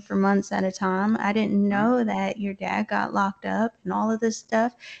talking to you for months at a time. I didn't know that your dad got locked up and all of this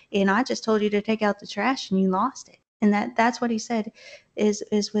stuff. And I just told you to take out the trash and you lost it. And that's what he said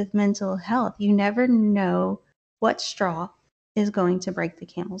is with mental health. You never know what straw is going to break the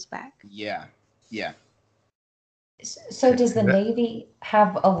camel's back. Yeah. So does the Navy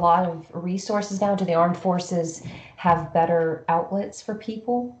have a lot of resources now? Do the armed forces have better outlets for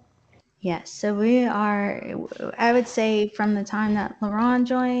people? Yes. So we are, I would say from the time that LaRon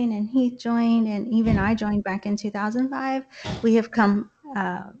joined and Heath joined and even I joined back in 2005, we have come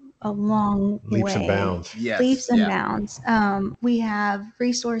a long Leaps way. and bounds. Yes. Leaps and bounds. We have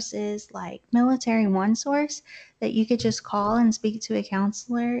resources like Military One Source that you could just call and speak to a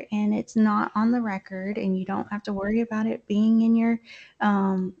counselor, and it's not on the record, and you don't have to worry about it being in your,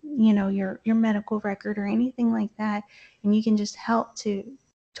 your medical record or anything like that. And you can just help to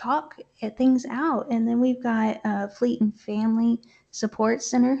talk things out. And then we've got Fleet and Family Support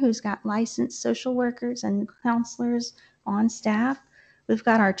Center, who's got licensed social workers and counselors on staff. We've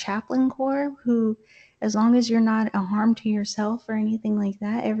got our chaplain corps, who, as long as you're not a harm to yourself or anything like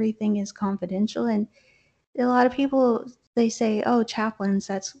that, everything is confidential. And a lot of people, they say, oh, chaplains,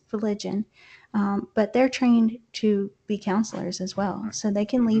 that's religion. But they're trained to be counselors as well. So they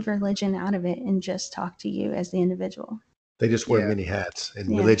can leave religion out of it and just talk to you as the individual. They just wear many hats, and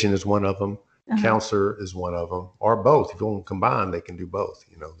Yeah. religion is one of them. Counselor is one of them, or both. If you want to combine, they can do both.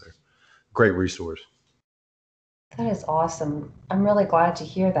 They're a great resource. That is awesome. I'm really glad to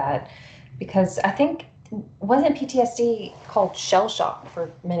hear that, because I think, wasn't PTSD called shell shock for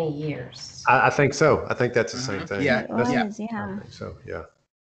many years? I think so. I think that's the same thing. Yeah. It was, I think so. Yeah.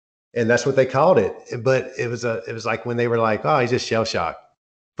 And that's what they called it. But it was like when they were like, oh, he's just shell shocked.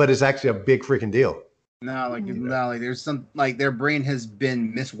 But it's actually a big freaking deal. No, there's some, like, their brain has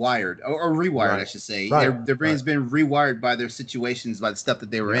been miswired or rewired, Right. I should say. Right. Their brain's been rewired by their situations, by the stuff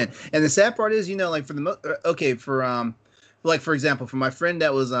that they were in. And the sad part is, like, for example, for my friend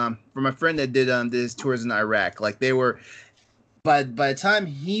that did his tours in Iraq, like, they were, by the time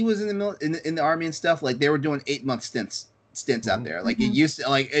he was in the army and stuff, like, they were doing 8-month stints out there. Like, it used to,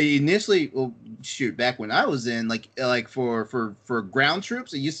 like, initially, back when I was in, like for ground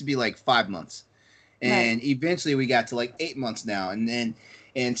troops, it used to be like 5 months. And eventually we got to like 8 months now.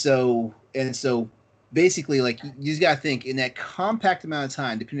 And so basically, like, you just got to think, in that compact amount of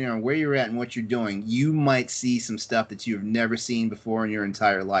time, depending on where you're at and what you're doing, you might see some stuff that you've never seen before in your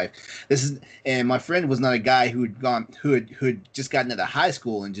entire life. And my friend was not a guy who had just gotten out of high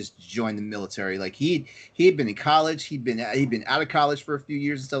school and just joined the military. Like, he had been in college, he'd been out of college for a few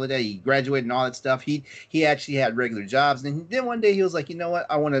years and stuff like that. He graduated and all that stuff. He actually had regular jobs. And then one day he was like, you know what,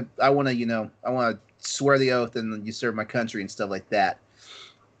 I want to swear the oath and you serve my country and stuff like that.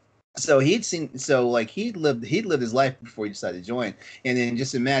 So he'd lived his life before he decided to join. And then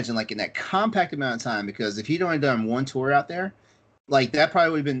just imagine, like, in that compact amount of time, because if he'd only done one tour out there, like, that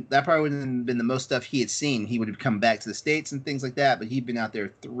probably would have been the most stuff he had seen. He would have come back to the States and things like that, but he'd been out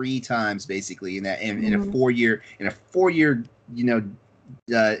there 3 times basically in a 4-year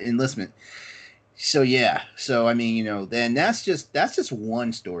enlistment. So yeah, I mean, then that's just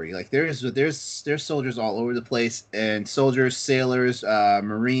one story. Like, there's soldiers all over the place, and soldiers, sailors,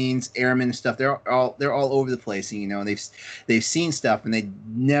 Marines, airmen, and stuff. They're all over the place, and they've seen stuff, and they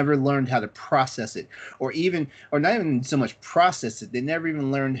never learned how to process it, or not even so much process it. They never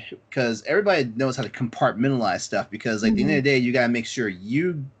even learned, because everybody knows how to compartmentalize stuff. Because, like, at the end of the day, you gotta make sure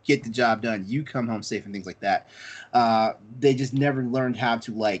you get the job done, you come home safe, and things like that. They just never learned how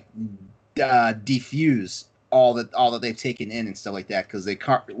to, like, diffuse all that they've taken in and stuff like that, because we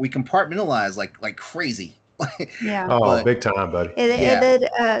compartmentalize like crazy. Yeah. Oh, big time,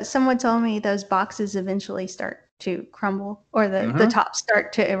 buddy. Someone told me those boxes eventually start to crumble or the top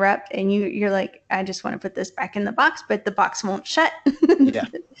start to erupt, and you're like, I just want to put this back in the box, but the box won't shut. Yeah.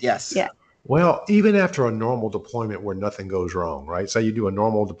 Yes. Yeah. Well, even after a normal deployment where nothing goes wrong, right? Say you do a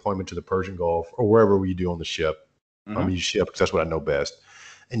normal deployment to the Persian Gulf or wherever you do on the ship. I'm gonna use ship because that's what I know best.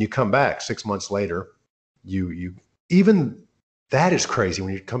 And you come back 6 months later, you even that is crazy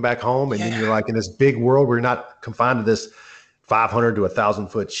when you come back home and then you're like in this big world where you're not confined to this 500 to 1,000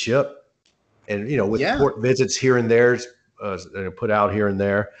 foot ship. And, with port visits here and there, put out here and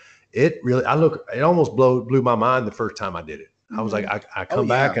there, it almost blew my mind the first time I did it. I was like, I come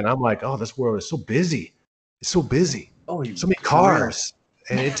back and I'm like, oh, this world is so busy. It's so busy. Oh, so many cars.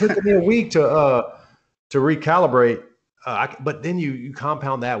 And it took me a week to recalibrate. But then you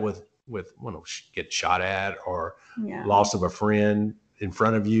compound that with get shot at or loss of a friend in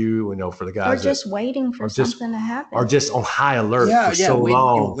front of you, for the guys. Or just waiting for something to happen. Or just on high alert for so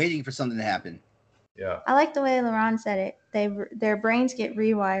long. Waiting for something to happen. Yeah. I like the way LaRon said it. Their brains get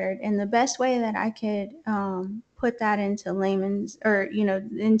rewired. And the best way that I could put that into layman's or,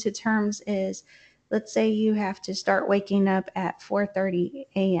 into terms is, let's say you have to start waking up at 4:30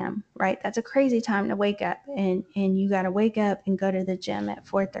 a.m., right? That's a crazy time to wake up. And you got to wake up and go to the gym at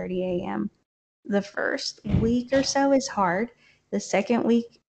 4:30 a.m. The first week or so is hard. The second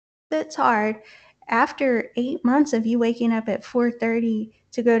week, that's hard. After 8 months of you waking up at 4:30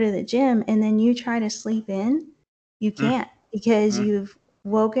 to go to the gym, and then you try to sleep in, you can't because you've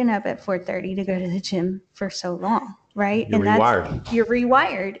woken up at 4:30 to go to the gym for so long, right? You're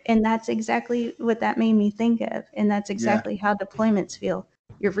rewired. And that's exactly what that made me think of. And that's exactly how deployments feel.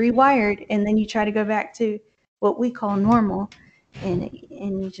 You're rewired, and then you try to go back to what we call normal, and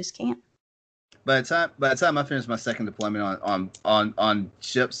you just can't. By the time I finished my second deployment on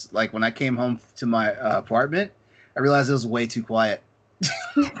ships, like when I came home to my apartment, I realized it was way too quiet.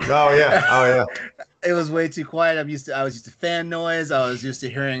 Oh yeah. It was way too quiet. I was used to fan noise. I was used to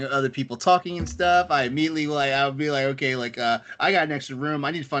hearing other people talking and stuff. I immediately I would be like, okay, I got an extra room. I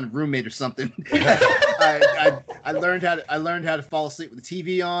need to find a roommate or something. I learned how to fall asleep with the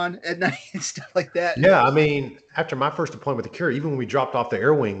TV on at night and stuff like that. Yeah, I mean, after my first deployment with the Curie, even when we dropped off the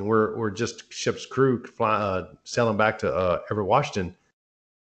Air Wing, we're just ship's crew sailing back to Everett, Washington.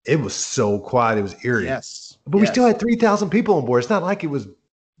 It was so quiet. It was eerie. Yes. But we still had 3,000 people on board. It's not like it was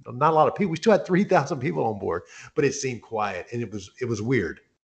not a lot of people. We still had 3,000 people on board, but it seemed quiet and it was weird.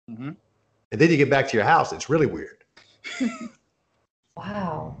 Mm-hmm. And then you get back to your house, it's really weird.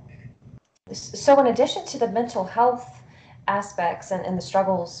 Wow. So in addition to the mental health aspects and the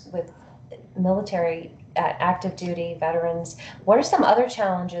struggles with military active duty veterans, what are some other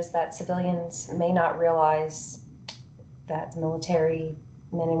challenges that civilians may not realize that military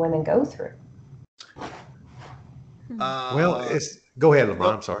men and women go through? Go ahead,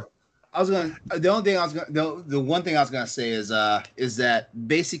 LeBron. I'm sorry. The one thing I was gonna say is that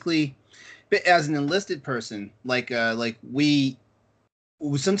basically, as an enlisted person, we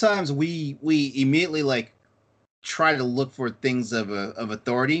sometimes we immediately try to look for things of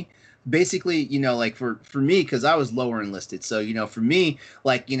authority. Basically, for me, because I was lower enlisted, so for me,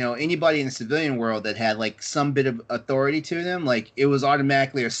 anybody in the civilian world that had some bit of authority to them, it was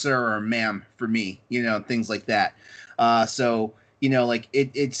automatically a sir or a ma'am for me, things like that. It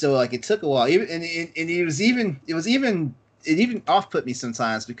took a while, it even off-put me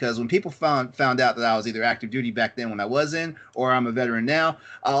sometimes, because when people found out that I was either active duty back then when I was in, or I'm a veteran now,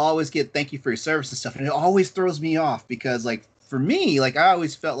 I'll always get thank you for your service and stuff, and it always throws me off because for me, I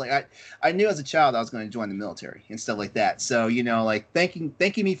always felt like I knew as a child I was going to join the military and stuff like that. So,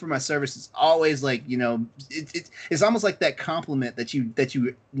 thanking me for my service is always it's almost like that compliment that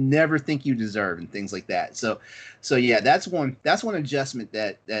you never think you deserve and things like that. So yeah, that's one adjustment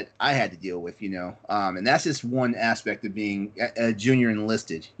that I had to deal with, and that's just one aspect of being a junior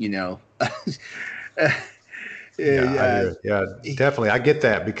enlisted, Yeah, definitely. I get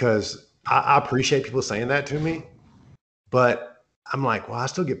that because I appreciate people saying that to me. But I'm like, well, I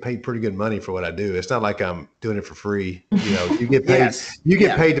still get paid pretty good money for what I do. It's not like I'm doing it for free. You get paid. You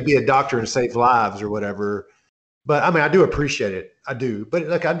get paid to be a doctor and save lives or whatever. But I mean, I do appreciate it. I do. But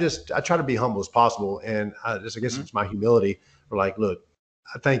I try to be humble as possible. And I guess it's my humility. We're look,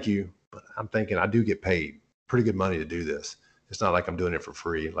 I thank you, but I'm thinking I do get paid pretty good money to do this. It's not like I'm doing it for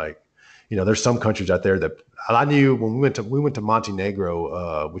free. There's some countries out there that I knew when we went to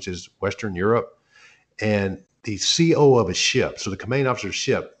Montenegro, which is Western Europe, and the CO of a ship, so the commanding officer's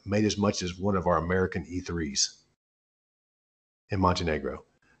ship, made as much as one of our American E3s in Montenegro.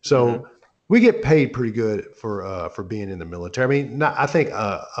 So we get paid pretty good for being in the military. I mean, I think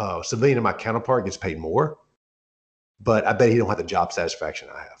a civilian of my counterpart gets paid more, but I bet he don't have the job satisfaction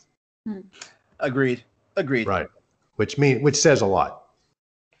I have. Agreed. Agreed. Right. Which says a lot.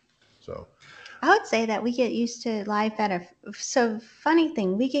 So I would say that we get used to life funny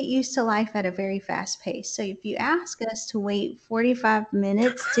thing, we get used to life at a very fast pace. So if you ask us to wait 45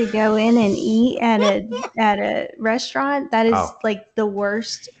 minutes to go in and eat at a restaurant, that is like the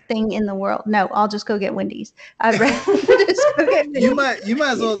worst thing in the world. No, I'll just go get Wendy's. I'd rather just go get Wendy's. You might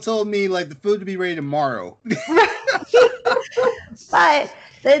as well have told me like the food to be ready tomorrow. But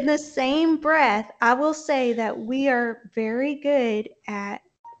in the same breath, I will say that we are very good at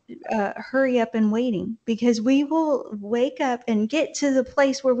hurry up and waiting, because we will wake up and get to the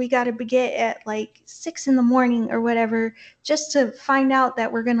place where we got to get at like 6 a.m. or whatever, just to find out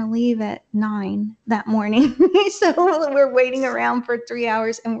that we're going to leave at 9 that morning. So we're waiting around for 3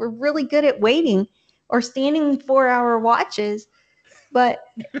 hours, and we're really good at waiting or standing 4-hour watches. But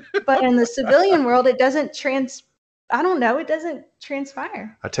in the civilian world, it doesn't it doesn't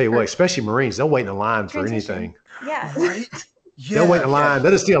transpire. I tell you what, especially Marines, they'll wait in a line for anything. Yeah. Right? Yeah, they'll wait in a line.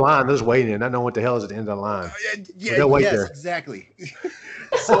 They'll just see a line. They'll just wait in. I know what the hell is at the end of the line. They'll wait there. Exactly.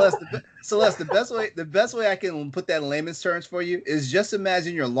 Celeste, the best way I can put that in layman's terms for you is just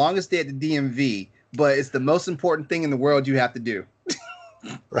imagine your longest day at the DMV, but it's the most important thing in the world you have to do.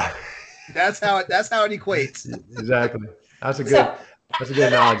 Right. That's how it equates. Exactly. That's a good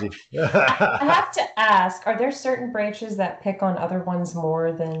analogy. I have to ask, are there certain branches that pick on other ones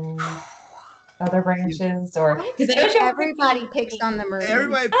more than other branches, or because everybody picks on the Marines?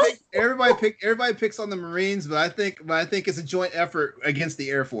 Everybody picks on the Marines, but I think it's a joint effort against the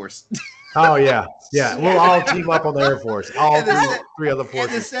Air Force. Oh yeah. We'll all team up on the Air Force. All three other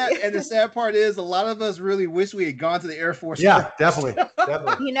forces. And the sad part is, a lot of us really wish we had gone to the Air Force. Yeah, definitely.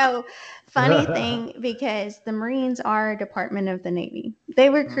 Funny thing, because the Marines are a department of the Navy. They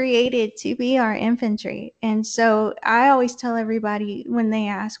were created to be our infantry. And so I always tell everybody when they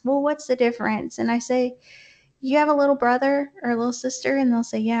ask, well, what's the difference? And I say, you have a little brother or a little sister? And they'll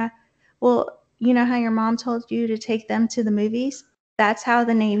say, yeah. Well, you know how your mom told you to take them to the movies? That's how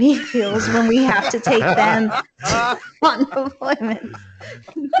the Navy feels when we have to take them on deployment.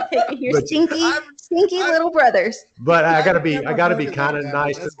 Your stinky little brothers. But I gotta be kind of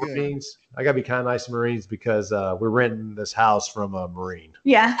nice to Marines. I gotta be kind of nice to Marines because we're renting this house from a Marine.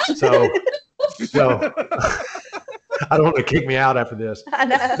 Yeah. So I don't want to kick me out after this. I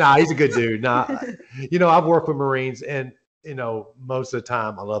know. Nah, he's a good dude. I've worked with Marines, and most of the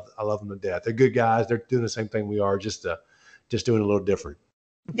time I love them to death. They're good guys. They're doing the same thing we are, just doing a little different.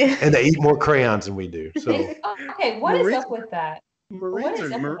 And they eat more crayons than we do. So okay, what is up with that? What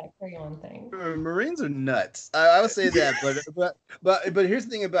is up with that crayon thing? Marines are nuts. I would say that, but here's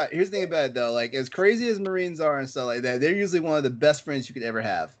the thing about it though. Like, as crazy as Marines are and stuff like that, they're usually one of the best friends you could ever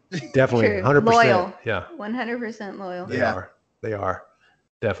have. Definitely, 100%. Loyal. Yeah, 100% loyal. They are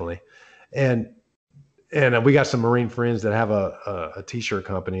definitely, and we got some Marine friends that have a t-shirt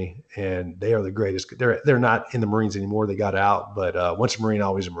company, and they are the greatest. They're not in the Marines anymore. They got out, but once a Marine,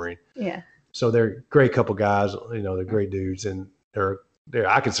 always a Marine. Yeah. So they're a great couple guys. They're great dudes, and they're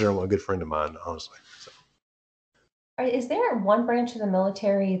I consider them a good friend of mine, honestly. So. Is there one branch of the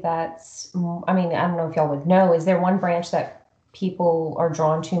military that's? I mean, I don't know if y'all would know. Is there one branch that people are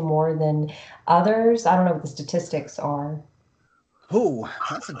drawn to more than others? I don't know what the statistics are. Oh,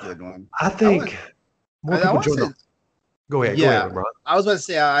 that's a good one. I think. Go ahead. Go ahead, Ron. I was about to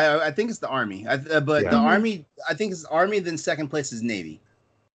say, I think it's the Army, the Army. I think it's the Army. Then second place is Navy.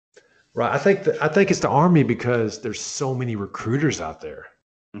 Right. I think it's the Army because there's so many recruiters out there.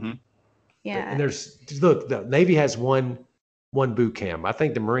 Mm-hmm. Yeah. And the Navy has one boot camp. I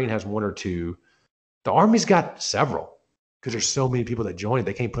think the Marine has one or two. The Army's got several because there's so many people that join it.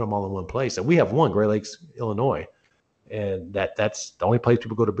 They can't put them all in one place. And we have one, Great Lakes, Illinois, and that's the only place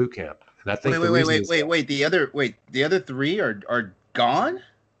people go to boot camp. And I think wait. The other three are gone.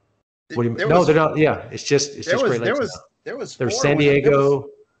 What do you mean? No, they're not. Yeah, it's just Great Lakes. There's San Diego.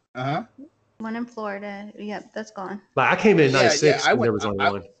 One in Florida. Yep, that's gone. Like, I came in 96 when there was only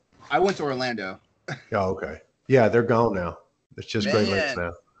one. I went to Orlando. Oh, okay. Yeah, they're gone now. It's just Great Lakes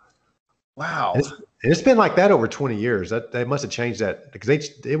now. Wow. And it's been like that over 20 years. That they must have changed that because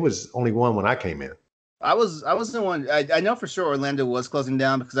it was only one when I came in. I was in one. I know for sure Orlando was closing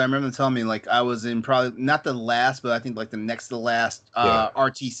down because I remember them telling me like I was in probably not the last, but I think like the next to the last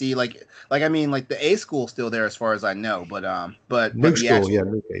RTC. Like I mean like the A school's still there as far as I know, but Nuke school,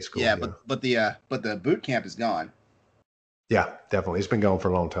 Nuke A school. Yeah, but the boot camp is gone. Yeah, definitely. It's been gone for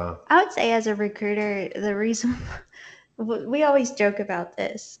a long time. I would say as a recruiter, the reason we always joke about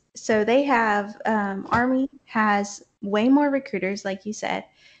this. So they have Army has way more recruiters, like you said.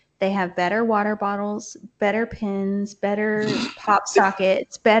 They have better water bottles, better pens, better pop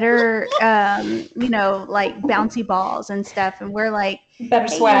sockets, better, like bouncy balls and stuff. And we're like, better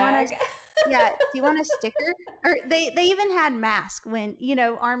swag. Do you want a sticker? Or they even had masks when,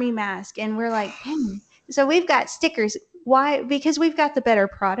 Army mask. And we're like, dang. So we've got stickers. Why? Because we've got the better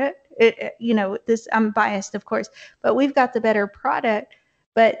product. I'm biased, of course, but we've got the better product.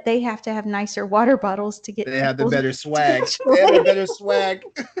 But they have to have nicer water bottles to get. They have the better swag. They have the better swag.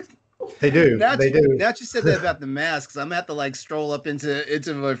 They do. Now they do. Now that you said that about the masks, I'm gonna have to like stroll up into a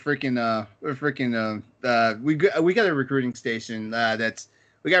freaking we got a recruiting station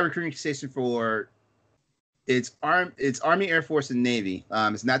we got a recruiting station for it's Army, Air Force, and Navy.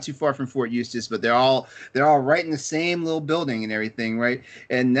 It's not too far from Fort Eustis, but they're all right in the same little building and everything, right?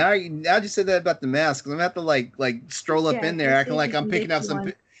 And now you said that about the masks. I'm gonna have to like stroll up in there, acting like I'm picking up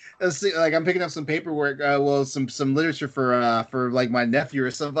some. Like I'm picking up some paperwork, some literature for like my nephew or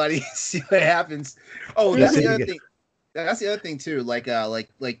somebody. See what happens. Oh, that's the other thing. That's the other thing too. Like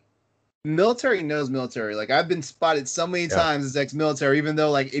military knows military. Like I've been spotted so many times as ex-military, even though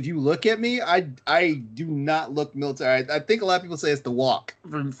like if you look at me, I do not look military. I think a lot of people say it's the walk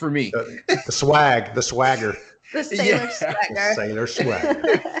for me. The swag, the swagger. The sailor swagger. The sailor swagger.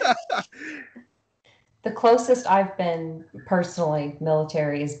 The closest I've been personally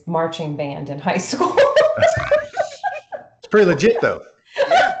military is marching band in high school. It's pretty legit though.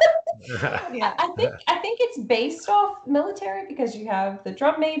 Yeah. I think it's based off military because you have the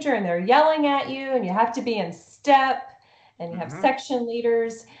drum major and they're yelling at you and you have to be in step and you have section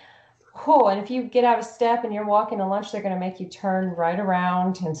leaders. Oh, and if you get out of step and you're walking to lunch, they're going to make you turn right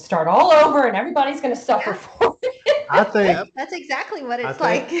around and start all over and everybody's going to suffer for it. I think that's exactly what it's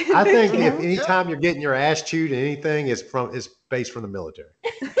like. I think if anytime you're getting your ass chewed in anything, it's based from the military.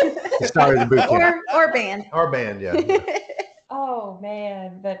 It started in boot camp. Or band. Or band, yeah. Oh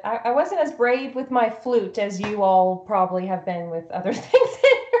man, but I wasn't as brave with my flute as you all probably have been with other things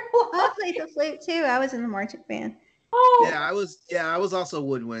in your life. I played the flute too. I was in the marching band. Oh. I was also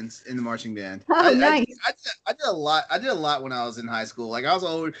woodwinds in the marching band. Oh, nice. I did a lot when I was in high school. Like I was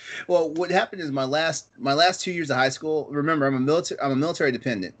old. Well, what happened is my last 2 years of high school. Remember, I'm a military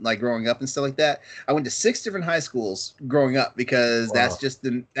dependent. Like growing up and stuff like that. I went to 6 different high schools growing up because that's just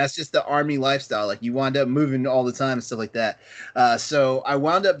the Army lifestyle. Like you wind up moving all the time and stuff like that. So I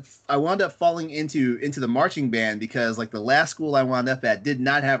wound up falling into the marching band because like the last school I wound up at did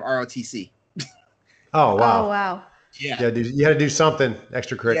not have ROTC. Oh wow! Oh wow! Yeah, you had to do something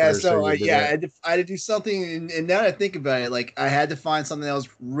extracurricular. Yeah, so I had to do something, and now that I think about it, like I had to find something that was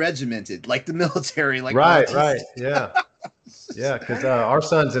regimented, like the military, like right, yeah, because our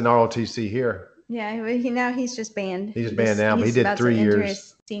son's in ROTC here. Yeah, now he's just banned. He's banned now, but he did 3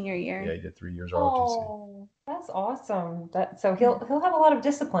 years. Senior year. Yeah, he did 3 years ROTC. Oh, that's awesome. So he'll have a lot of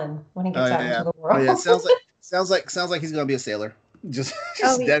discipline when he gets out into the world. Oh, yeah, sounds like he's gonna be a sailor. That's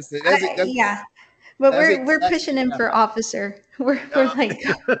yeah. But we're pushing him for officer. We're like,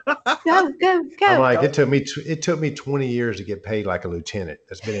 go. I'm like, it took me 20 years to get paid like a lieutenant.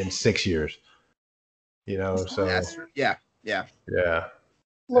 That's been in 6 years. So yeah.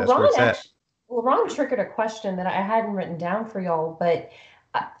 LeBron triggered a question that I hadn't written down for y'all, but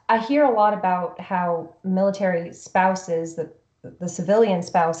I hear a lot about how military spouses, the civilian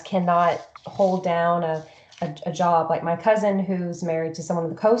spouse, cannot hold down a job. Like my cousin who's married to someone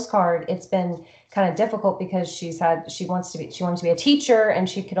in the Coast Guard, it's been kind of difficult because she wanted to be a teacher and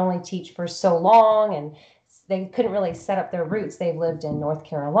she could only teach for so long and they couldn't really set up their roots. They lived in North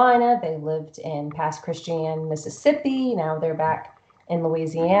Carolina, they lived in Pass Christian, Mississippi, now they're back in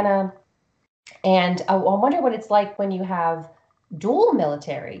Louisiana. And I wonder what it's like when you have dual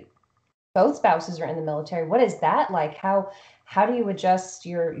military. Both spouses are in the military. What is that like? How do you adjust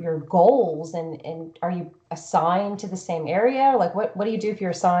your goals and are you assigned to the same area? Like what do you do if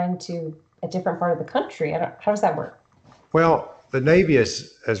you're assigned to a different part of the country? How does that work? Well, the Navy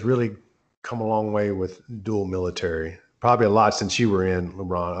has really come a long way with dual military. Probably a lot since you were in,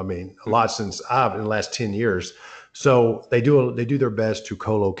 LeBron. I mean, a lot since I've in the last 10 years. So they do their best to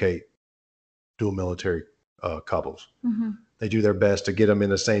co-locate dual military couples. Mm-hmm. They do their best to get them in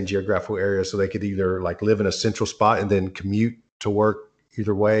the same geographical area so they could either like live in a central spot and then commute to work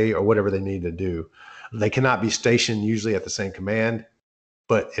either way or whatever they need to do. They cannot be stationed usually at the same command,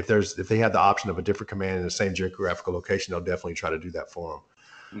 but if they have the option of a different command in the same geographical location, they'll definitely try to do that for them.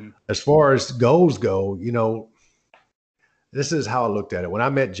 Mm-hmm. As far as goals go, this is how I looked at it. When I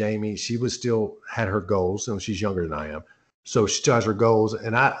met Jamie, she was still had her goals, and she's younger than I am, so she still has her goals.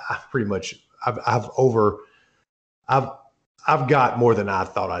 And I pretty much I've got more than I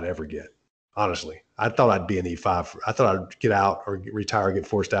thought I'd ever get. Honestly, I thought I'd be an E5. I thought I'd get out or retire or get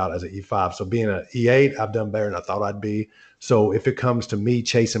forced out as an E5. So being an E8, I've done better than I thought I'd be. So if it comes to me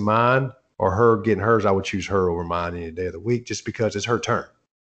chasing mine or her getting hers, I would choose her over mine any day of the week just because it's her turn.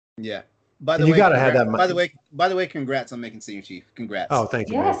 Yeah. By the And way, you got to have that. By the way, congrats on making senior chief. Congrats. Oh, thank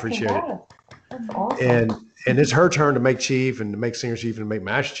you, man. Appreciate congrats. It. That's awesome. And it's her turn to make chief and to make senior chief and to make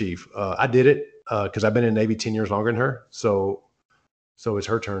master chief. I did it because I've been in the Navy 10 years longer than her. So it's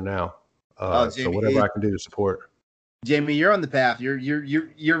her turn now. Jamie, so whatever I can do to support. Jamie, you're on the path. You're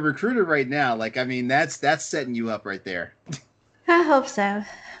a recruiter right now. Like, I mean, that's setting you up right there. I hope so.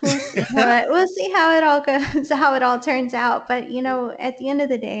 We'll see how it all goes, how it all turns out. But, you know, at the end of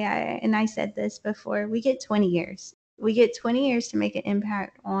the day, I said this before, we get 20 years. We get 20 years to make an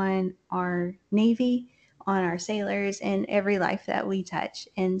impact on our Navy, on our sailors, and every life that we touch.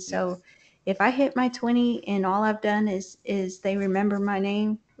 And so if I hit my 20 and all I've done is they remember my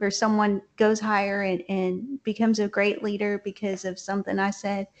name, or someone goes higher and becomes a great leader because of something I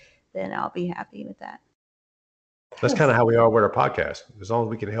said, then I'll be happy with that. That's kind of how we are with our podcast. As long as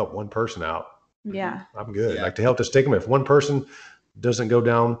we can help one person out, yeah, I'm good. Yeah. Like to help the stigma. If one person doesn't go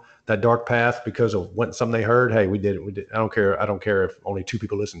down that dark path because of something they heard, hey, we did it. I don't care if only 2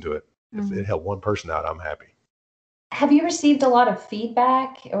 people listen to it. If it helped one person out, I'm happy. Have you received a lot of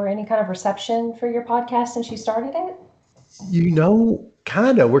feedback or any kind of reception for your podcast since you started it? You know,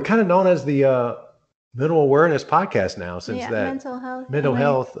 kind of. We're kind of known as the mental awareness podcast now since that mental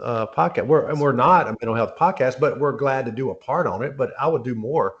health podcast. We're not a mental health podcast, but we're glad to do a part on it. But I would do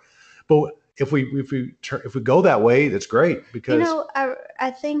more. But if we go that way, that's great because you know, I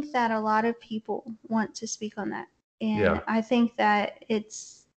think that a lot of people want to speak on that, and I think that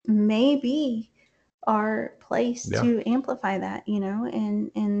it's maybe our place to amplify that, you know,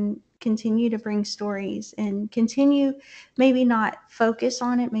 and continue to bring stories and continue, maybe not focus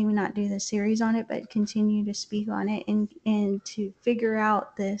on it, maybe not do the series on it, but continue to speak on it and to figure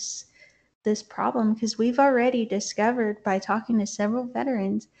out this problem, because we've already discovered by talking to several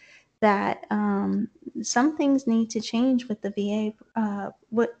veterans that some things need to change with the VA.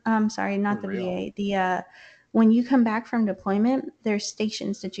 When you come back from deployment, there's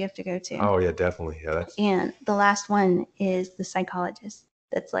stations that you have to go to. Oh yeah, definitely. Yeah, and the last one is the psychologist.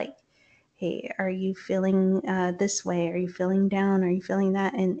 That's like, hey, are you feeling this way? Are you feeling down? Are you feeling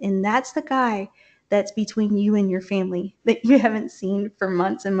that? And that's the guy that's between you and your family that you haven't seen for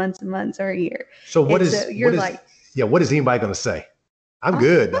months and months and months or a year. So what is anybody going to say? I'm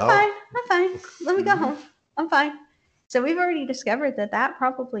good. I'm fine. Let me go home. I'm fine. So we've already discovered that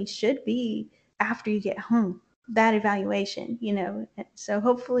probably should be after you get home, that evaluation, you know. So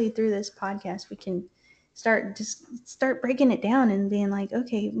hopefully through this podcast, we can start breaking it down and being like,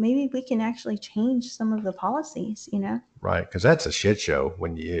 okay, maybe we can actually change some of the policies, you know? Right. Because that's a shit show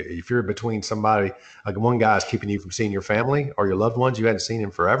if you're between somebody, like one guy's keeping you from seeing your family or your loved ones, you hadn't seen him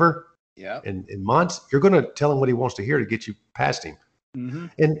forever. Yeah. In months, you're going to tell him what he wants to hear to get you past him. Mm-hmm.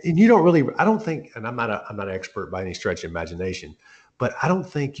 And you don't really, I don't think, and I'm not an expert by any stretch of imagination, but I don't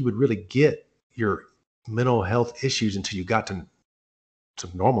think you would really get your mental health issues until you got to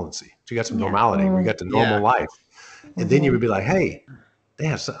some normalcy. So you got some normality where you got to normal life. And then you would be like, hey,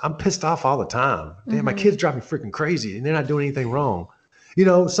 damn, I'm pissed off all the time. Damn, my kids drive me freaking crazy and they're not doing anything wrong. You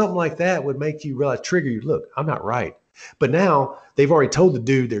know, something like that would make you realize, trigger you, look, I'm not right. But now they've already told the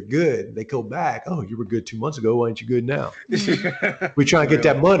dude they're good. They go back, oh, you were good 2 months ago. Why ain't you good now? We try to get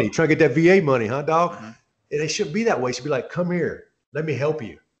that money, try to get that VA money, huh, dog? And it shouldn't be that way. It should be like, come here, let me help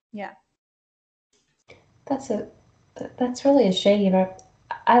you. Yeah. That's really a shame.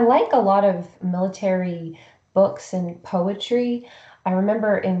 I like a lot of military books and poetry. I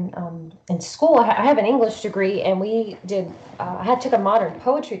remember in school, I have an English degree, and we did. I took a modern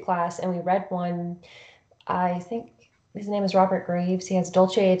poetry class, and we read one. I think his name is Robert Graves. He has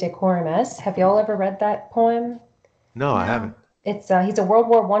Dulce et Decorum Est. Have y'all ever read that poem? No, I haven't. It's he's a World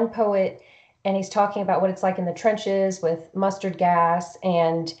War I poet, and he's talking about what it's like in the trenches with mustard gas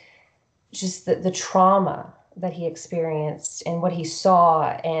and just the trauma that he experienced and what he saw.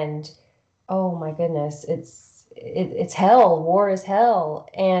 And oh my goodness, it's hell. War is hell.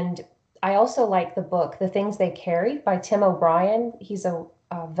 And I also like the book, The Things They Carried by Tim O'Brien. He's a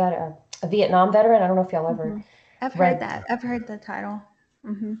Vietnam veteran. I don't know if y'all ever I've heard that. I've heard the title.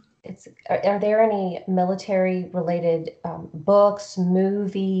 Mm-hmm. Are there any military related books,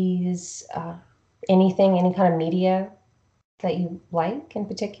 movies, anything, any kind of media that you like in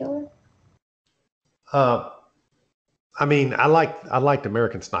particular? I mean, I liked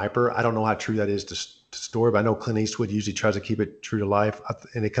American Sniper. I don't know how true that is to story, but I know Clint Eastwood usually tries to keep it true to life.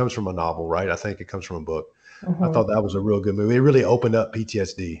 And it comes from a novel, right? I think it comes from a book. I thought that was a real good movie. It really opened up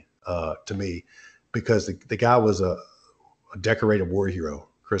PTSD to me. because the guy was a decorated war hero,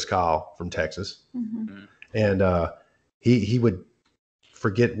 Chris Kyle from Texas. Mm-hmm. And he would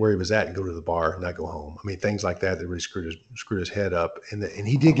forget where he was at and go to the bar and not go home. I mean, things like that really screwed his head up. And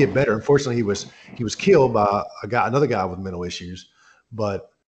he did get better. Unfortunately, he was killed by another guy with mental issues.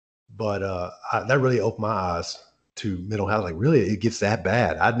 But that really opened my eyes to mental health. Like, really, it gets that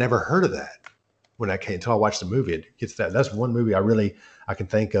bad? I'd never heard of that when I came until I watched the movie. It gets that. That's one movie I can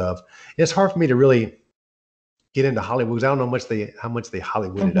think of. It's hard for me to really get into Hollywood because I don't know how much they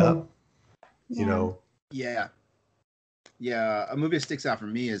Hollywooded up. You know. Yeah. Yeah, a movie that sticks out for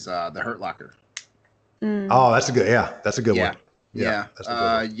me is The Hurt Locker. Oh, that's a good one.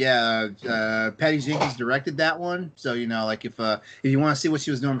 Patty Jenkins directed that one. So, like if you want to see what she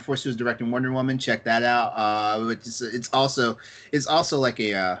was doing before she was directing Wonder Woman, check that out. It's also like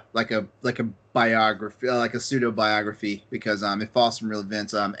a biography, like a pseudo biography, because it follows from real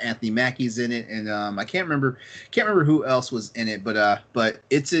events. Anthony Mackie's in it, and I can't remember who else was in it, but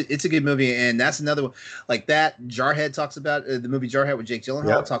it's a good movie, and that's another one like that. Jarhead talks about the movie Jarhead with Jake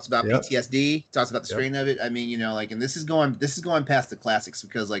Gyllenhaal. Talks about PTSD, talks about the strain of it. I mean, and this is going past the classics,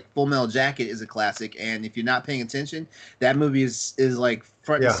 because like Full Metal Jacket is a classic, and if you're not paying attention, that movie is like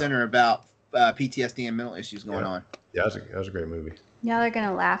front and center about PTSD and mental issues going on. Yeah, that was a great movie. Y'all are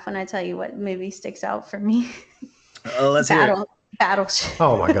gonna laugh when I tell you what movie sticks out for me. Let's hear it. Battleship.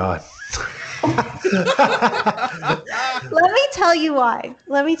 Oh my God. Let me tell you why.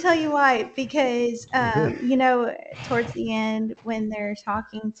 Because towards the end, when they're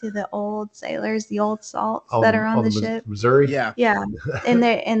talking to the old sailors, the old salts that are on the ship, Missouri. Yeah, and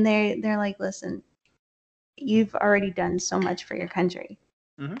they're like, listen, you've already done so much for your country,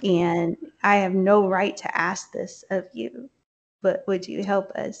 and I have no right to ask this of you, but would you help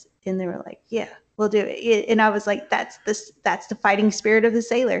us? And they were like, yeah, we'll do it. And I was like, that's the fighting spirit of the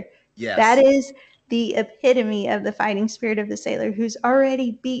sailor. Yes. That is the epitome of the fighting spirit of the sailor, who's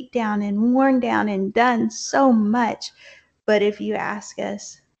already beat down and worn down and done so much. But if you ask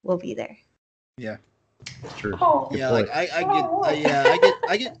us, we'll be there. Yeah. That's true. Yeah, like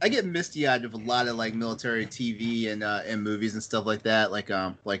I get misty eyed with a lot of like military TV and movies and stuff like that. Like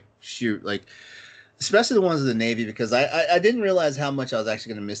especially the ones of the Navy, because I didn't realize how much I was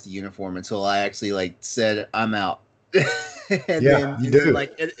actually going to miss the uniform until I actually like said I'm out. and then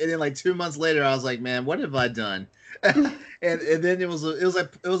like 2 months later, I was like, man, what have I done? and then it was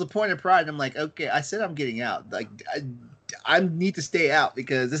a point of pride. And I'm like, okay, I said I'm getting out. Like I need to stay out,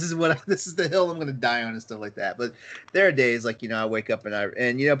 because this is the hill I'm going to die on and stuff like that. But there are days like, I wake up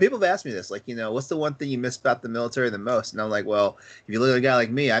and people have asked me this, like, what's the one thing you miss about the military the most? And I'm like, well, if you look at a guy like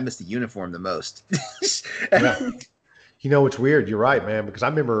me, I miss the uniform the most. It's weird. You're right, man, because I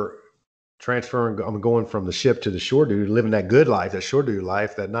remember I'm going from the ship to the shore duty, living that good life, that shore duty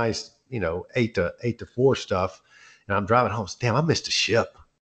life, that nice, 8 to 4 stuff. And I'm driving home. Damn, I missed the ship.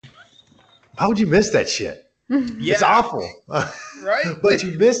 Why would you miss that shit? Yeah. It's awful. Right? But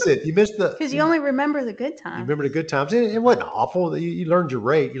you miss it. You miss because you only remember the good times. You remember the good times. It wasn't awful. You learned your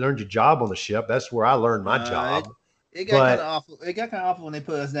rate. You learned your job on the ship. That's where I learned my job. It got kind of awful. It got kind of awful when they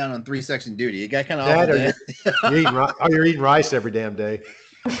put us down on 3-section duty. It got kind of awful. You're eating rice every damn day.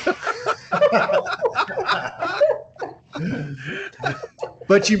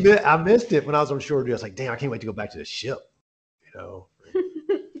 But I missed it when I was on shore duty. I was like, damn, I can't wait to go back to the ship.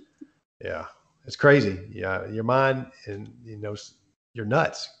 Yeah, it's crazy. Yeah, your mind and you're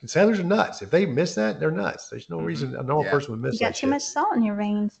nuts. Sailors are nuts. If they miss that, they're nuts. There's no reason a normal person would miss that. You got too much salt in your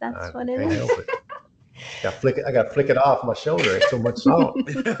veins. That's what it is. Help it. I got to flick it off my shoulder. It's so much salt.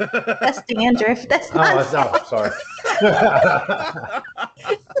 That's dandruff. That's not sorry.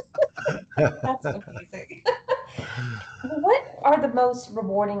 That's amazing. What are the most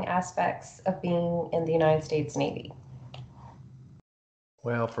rewarding aspects of being in the United States Navy?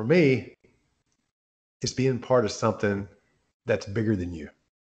 Well, for me, it's being part of something that's bigger than you.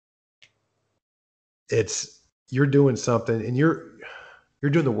 You're doing something, and you're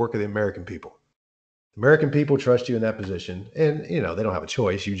doing the work of the American people. American people trust you in that position, and they don't have a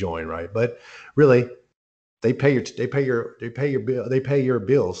choice. You join, right? But really, they pay your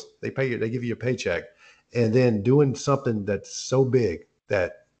bills. They give you a paycheck, and then doing something that's so big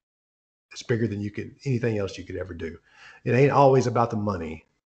that it's bigger than anything else you could ever do. It ain't always about the money.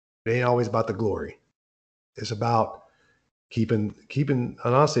 It ain't always about the glory. It's about keeping. And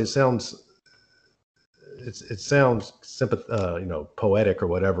honestly, it sounds poetic or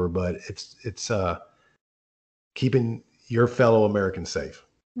whatever, but it's keeping your fellow Americans safe.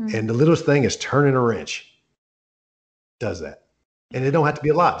 Mm-hmm. And the littlest thing is turning a wrench. Does that, and it don't have to be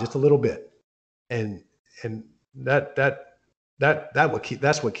a lot, just a little bit, and that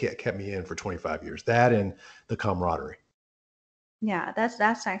that's what kept me in for 25 years. That and the camaraderie. Yeah,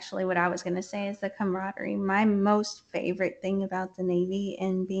 that's actually what I was going to say is the camaraderie. My most favorite thing about the Navy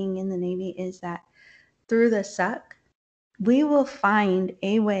and being in the Navy is that through the suck, we will find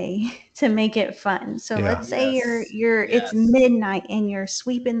a way to make it fun. So let's say it's midnight and you're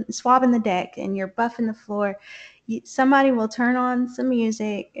swabbing the deck and you're buffing the floor. Somebody will turn on some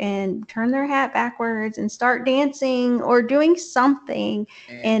music and turn their hat backwards and start dancing or doing something.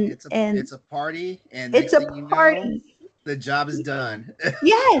 And it's a party, and it's a party. The job is done.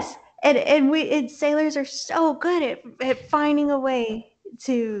 Yes, and sailors are so good at finding a way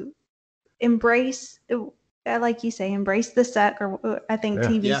to embrace, like you say, embrace the suck, or I think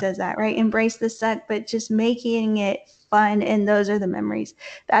TV says that, right? Embrace the suck, but just making it fun, and those are the memories.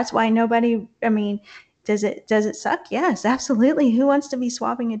 That's why does it suck? Yes, absolutely. Who wants to be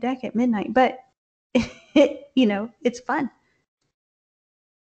swabbing a deck at midnight? But it's fun.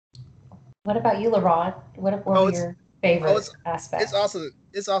 What about you, LaRod? What were your favorite aspects?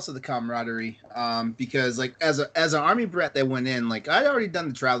 It's also the camaraderie, because like as an Army brat that went in, like I'd already done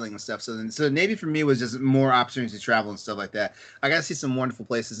the traveling and stuff, so Navy for me was just more opportunities to travel and stuff like that. I got to see some wonderful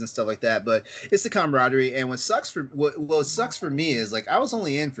places and stuff like that, but it's the camaraderie. And what sucks for me is like I was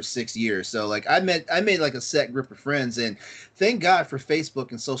only in for 6 years, so like I made like a set group of friends, and thank God for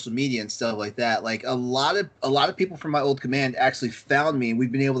Facebook and social media and stuff like that. Like a lot of people from my old command actually found me, and we've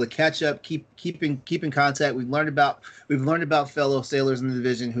been able to catch up, keep in contact. We've learned about fellow sailors in the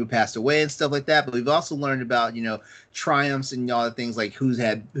division who passed away and stuff like that, but we've also learned about triumphs and all the things like who's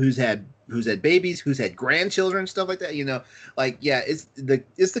had babies, who's had grandchildren, stuff like that.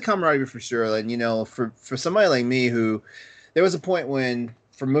 It's the camaraderie for sure. And for somebody like me, who there was a point when,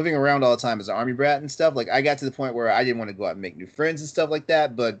 for moving around all the time as an Army brat and stuff, like I got to the point where I didn't want to go out and make new friends and stuff like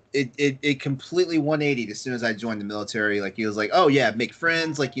that, but it completely 180'd as soon as I joined the military. Like he was like, oh yeah, make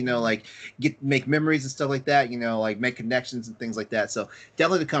friends, make memories and stuff like that, make connections and things like that. So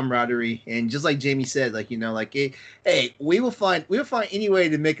definitely the camaraderie, and just like Jamie said, hey, we will find any way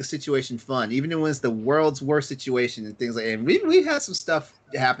to make a situation fun, even when it's the world's worst situation and things like that. And we've had some stuff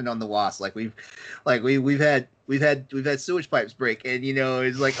happen on the WASP, we've had sewage pipes break, and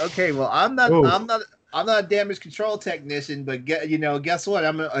it's like, okay, well, I'm not a damage control technician, but guess what?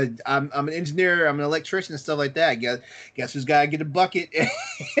 I'm an engineer, I'm an electrician and stuff like that. Guess who's got to get a bucket and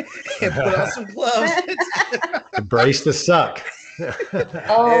put on some gloves. Embrace the suck.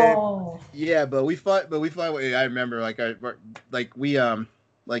 Oh. But we fought. I remember,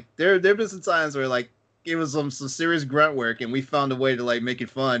 there've been some times where it was some serious grunt work, and we found a way to make it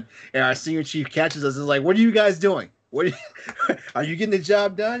fun. And our senior chief catches us and is like, "What are you guys doing? Are you getting the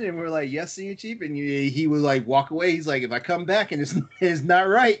job dন্য?" And we're like, "Yes, senior chief." And he would walk away. He's like, "If I come back and it's not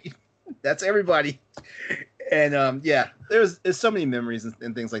right, that's everybody." And there's so many memories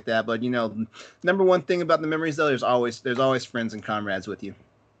and things like that. But number one thing about the memories, though, there's always friends and comrades with you.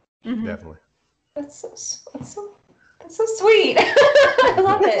 Mm-hmm. Definitely. That's so sweet. I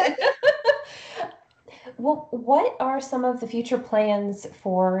love it. Well, what are some of the future plans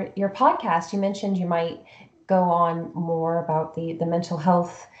for your podcast? You mentioned you might go on more about the mental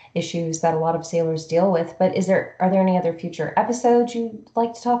health issues that a lot of sailors deal with, but are there any other future episodes you'd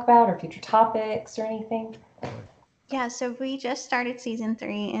like to talk about, or future topics or anything? Yeah, so we just started season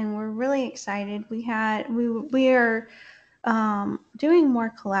 3, and we're really excited. We are doing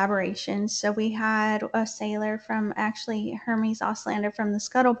more collaborations. So we had a sailor from Hermes Oslander from the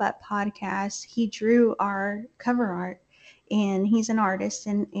Scuttlebutt podcast. He drew our cover art, and he's an artist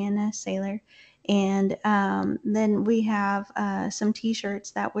and a sailor. And then we have some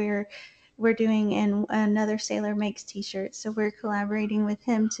t-shirts that we're doing, and another sailor makes t-shirts. So we're collaborating with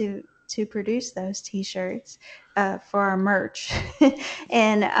him to produce those t-shirts for our merch.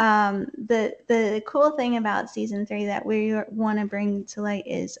 And the cool thing about season 3 that we want to bring to light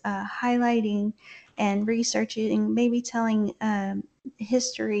is highlighting and researching, maybe telling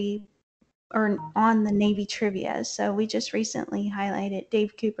history or on the Navy trivia. So we just recently highlighted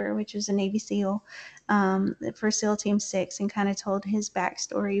Dave Cooper, which was a Navy SEAL for SEAL Team 6, and kind of told his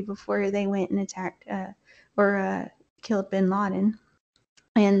backstory before they went and attacked or killed bin Laden.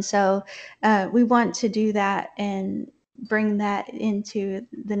 And so we want to do that and bring that into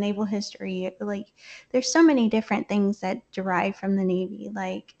the naval history. There's so many different things that derive from the Navy,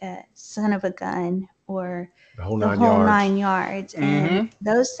 like son of a gun or the whole 9 yards. Mm-hmm. And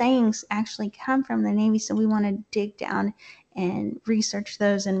those sayings actually come from the Navy. So we want to dig down and research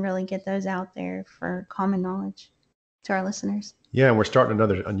those and really get those out there for common knowledge to our listeners. Yeah, and we're starting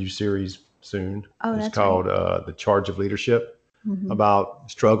a new series soon. Oh, it's that's called right. The Charge of Leadership. Mm-hmm. About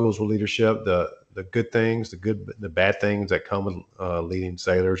struggles with leadership, the the good things, the bad things that come with leading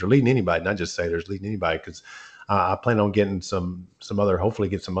sailors or leading anybody, not just sailors, leading anybody. Because I plan on getting hopefully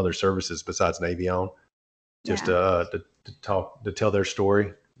get some other services besides Navy on, just to tell their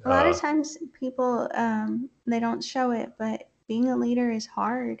story. A lot of times people they don't show it, but being a leader is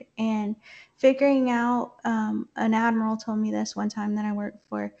hard. And figuring out, an admiral told me this one time that I worked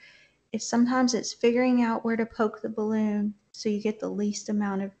for, sometimes it's figuring out where to poke the balloon so you get the least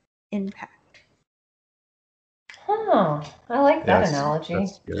amount of impact. Oh, I like that analogy.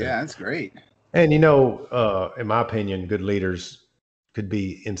 Yeah, that's great. And in my opinion, good leaders could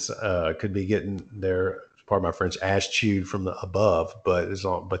be getting their, pardon my French, ass chewed from the above,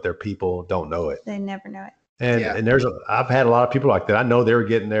 but their people don't know it. They never know it. And I've had a lot of people like that. I know they were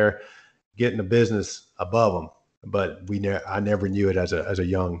getting the business above them, but I never knew it as a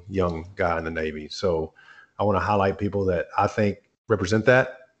young guy in the Navy. So I want to highlight people that I think represent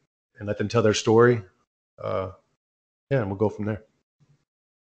that and let them tell their story. And we'll go from there.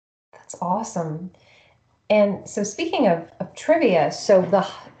 That's awesome. And so speaking of trivia, so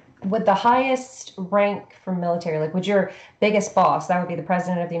would the highest rank for military, like would your biggest boss, that would be the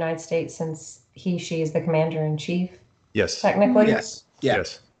President of the United States, since she is the Commander-in-Chief? Yes. Technically? Yes. Yeah.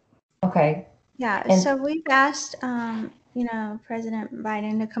 Yes. Okay. Yeah. So we've asked, President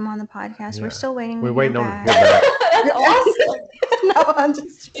Biden to come on the podcast. Yeah. We're still waiting. We're waiting on him. That's awesome. No, I'm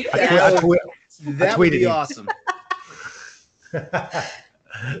just joking. That would be awesome.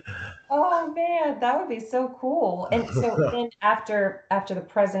 Oh man, that would be so cool. And so then after the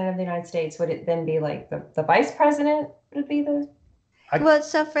President of the United States, would it then be like the Vice President would be the? Well,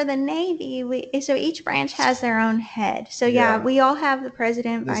 so for the Navy, so each branch has their own head. So we all have the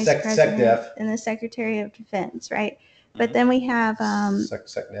President, Vice President, and the Secretary of Defense, right? But then we have our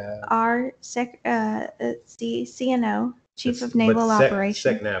CNO, Chief of Naval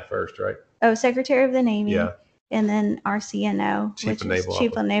Operations. SecNav first, right? Oh, Secretary of the Navy. Yeah. And then our CNO, Chief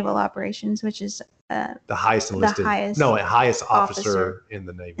of Naval Operations, which is the highest enlisted. Highest officer in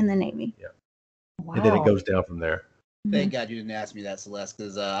the Navy. In the Navy. Yeah. Wow. And then it goes down from there. Thank God you didn't ask me that, Celeste,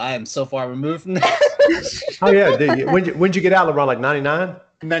 because I am so far removed from that. Oh yeah, when'd you get out, LeBron? Like 99?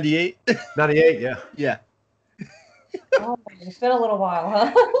 98. 98, yeah. Yeah. Oh, it's been a little while,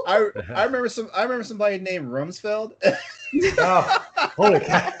 huh? I remember somebody named Rumsfeld. Oh, holy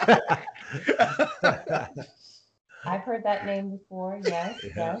cow. I've heard that name before. Yes.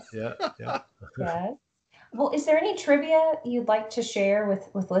 Yeah. Yes. Well, is there any trivia you'd like to share with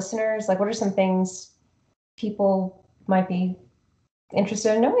listeners? Like, what are some things people might be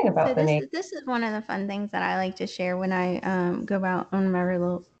interested in knowing about the Navy? This is one of the fun things that I like to share when I go out on my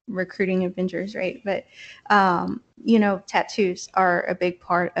little recruiting adventures, right? But tattoos are a big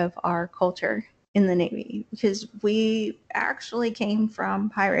part of our culture in the Navy because we actually came from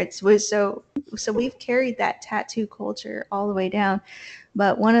pirates. So we've carried that tattoo culture all the way down.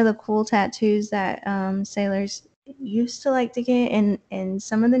 But one of the cool tattoos that sailors used to like to get, and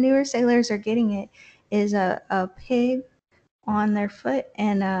some of the newer sailors are getting it, is a pig on their foot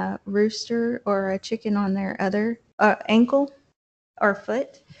and a rooster or a chicken on their other ankle or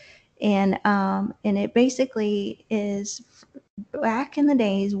foot. And it basically is, back in the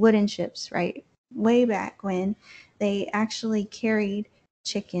days, wooden ships, right? Way back when they actually carried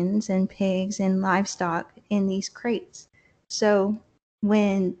chickens and pigs and livestock in these crates. So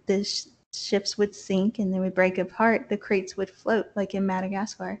when the ships would sink and they would break apart, the crates would float like in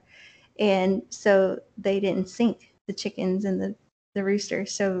Madagascar. And so they didn't sink, the chickens and the rooster.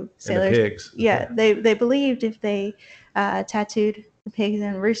 So sailors, and the pigs. Yeah, they believed if they tattooed the pigs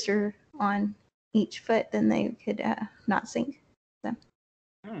and rooster on each foot, then they could not sink. So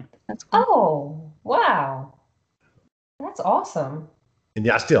that's cool. Oh, wow. That's awesome. And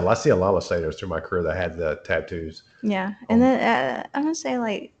yeah, I see a lot of sailors through my career that had the tattoos. Yeah, and then I'm gonna say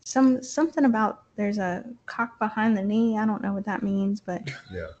like something about there's a cock behind the knee. I don't know what that means, but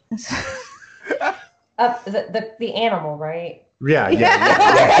yeah. The animal, right? Yeah, the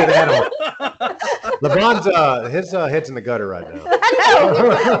animal. LeBron's his head's in the gutter right now. I know.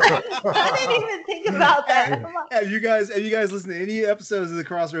 I didn't even think about that. Have you guys listened to any episodes of the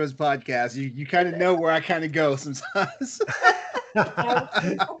Crossroads podcast? You kind of know where I kind of go sometimes.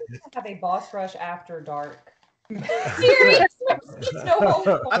 I have a Boss Rush After Dark. Seriously,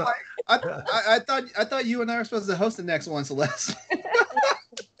 no I thought you and I were supposed to host the next one, Celeste.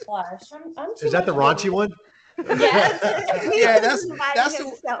 Is that the raunchy one? Yes. Yeah, that's the.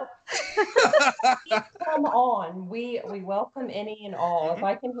 Come on, we welcome any and all. If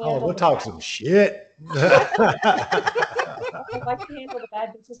I can handle. Oh, we'll talk some shit. If I can handle the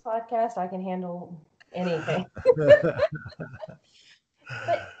Bad Bitches podcast, I can handle anything. But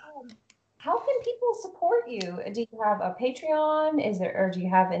How can people support you? Do you have a Patreon? Or do you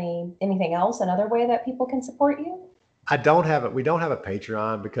have anything else, another way that people can support you? We don't have a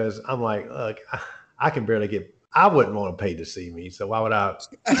Patreon because I'm like, look, I can barely get. I wouldn't want to pay to see me, so why would I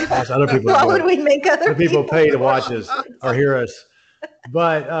ask other people? Why would we make other people pay to watch us or hear us?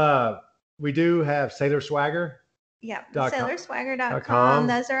 But we do have Sailor Swagger. Yeah, SailorSwagger.com.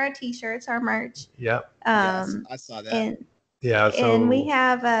 Those are our T-shirts, our merch. Yep. Yes, I saw that. And we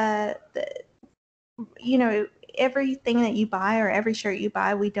have everything that you buy or every shirt you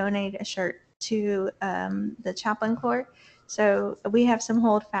buy, we donate a shirt to the Chaplain Corps. So we have some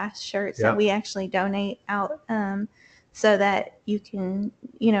hold fast shirts that we actually donate out so that you can,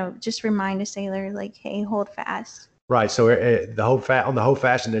 just remind a sailor like, hey, hold fast. Right. So on the Hold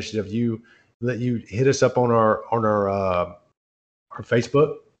Fast initiative, you hit us up on our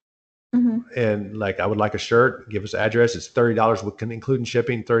Facebook. Mm-hmm. And like, I would like a shirt, give us an address. It's $30 including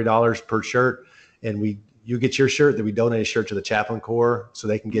shipping, $30 per shirt. And you get your shirt, then we donate a shirt to the Chaplain Corps so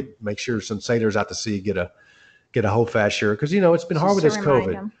they can make sure some sailors out to sea get a Hold Fast shirt. Cause it's been hard with this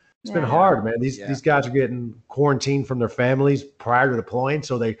COVID. It's been hard, man. These guys are getting quarantined from their families prior to deploying.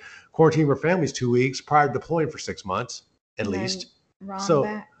 So they quarantine their families 2 weeks prior to deploying for 6 months at least.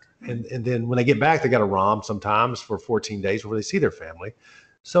 Back. And then when they get back, they got to ROM sometimes for 14 days before they see their family.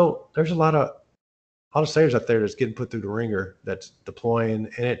 So there's a lot of sailors out there that's getting put through the ringer that's deploying,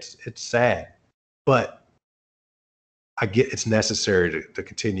 and it's sad, but I get it's necessary to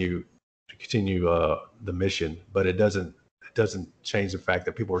continue the mission, but it doesn't change the fact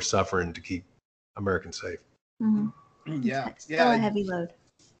that people are suffering to keep Americans safe. Mm-hmm. Yeah, it's still a heavy load.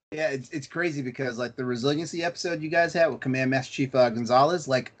 Yeah, it's crazy because like the resiliency episode you guys had with Command Master Chief Gonzalez,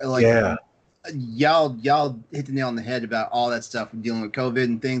 y'all hit the nail on the head about all that stuff dealing with COVID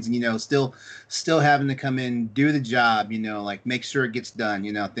and things, and still having to come in, do the job, like make sure it gets done,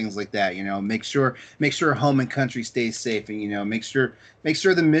 things like that, make sure home and country stays safe, and make sure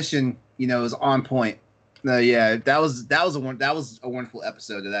the mission is on point. That was a wonderful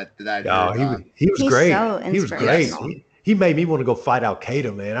episode that I he was great. So he was great. He made me want to go fight Al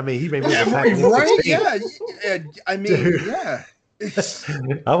Qaeda, man. I mean, he made me want to pack right? Yeah. I mean, dude. Yeah.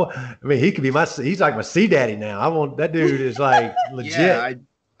 I mean, he could be he's like my sea daddy now. That dude is like legit.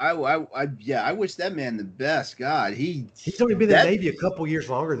 Yeah, I wish that man the best. God, he's only been in the Navy a couple years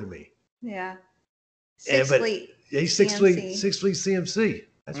longer than me. Yeah. He's sixth fleet CMC.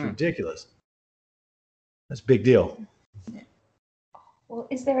 That's ridiculous. That's a big deal. Well,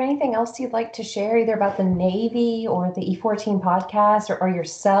 is there anything else you'd like to share, either about the Navy or the E14 podcast or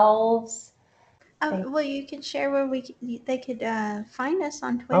yourselves? Well, you can share where they could find us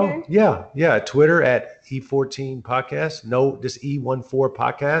on Twitter. Oh, yeah. Twitter at E14 podcast. No, just E14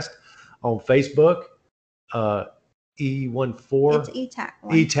 podcast. On Facebook, E14. It's ETAC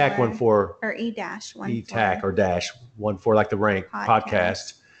 14. ETAC 14. Or E-14. ETAC or -14, like the rank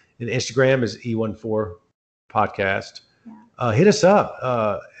podcast. And Instagram is E14 podcast. Yeah. Hit us up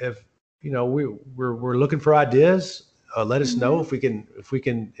if we're looking for ideas. Let us know if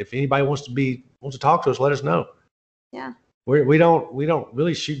anybody wants to talk to us. Let us know. Yeah. We don't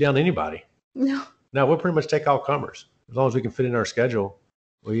really shoot down anybody. No. We'll pretty much take all comers as long as we can fit in our schedule.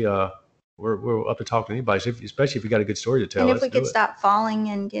 We're up to talk to anybody, especially if you got a good story to tell. And if we could stop falling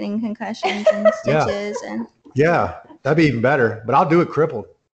and getting concussions and stitches that'd be even better. But I'll do it crippled.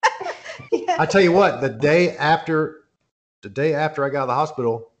 Yeah. I tell you what, the day after I got out of the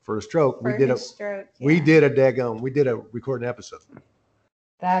hospital for a stroke, we did a recording episode.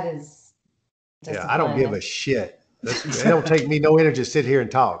 That is discipline. I don't give a shit. It don't take me no energy to sit here and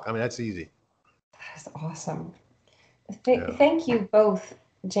talk. I mean, that's easy. That is awesome. Thank you both,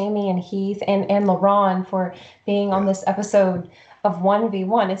 Jamie and Heath and LaRon, for being on this episode of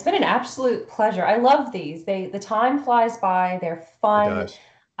 1v1. It's been an absolute pleasure. I love these. The time flies by. They're fun. It does.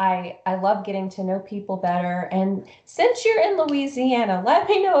 I love getting to know people better. And since you're in Louisiana, let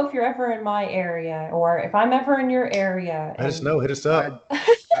me know if you're ever in my area or if I'm ever in your area. Let us know. Hit us up.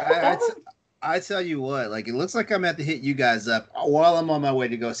 I tell you what, like, it looks like I'm going to have to hit you guys up while I'm on my way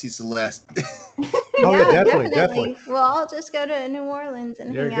to go see Celeste. Yeah, definitely. Well, I'll just go to New Orleans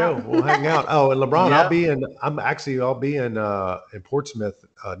and there hang you out. go. We'll hang out. Oh, and LeBron, I'll be in Portsmouth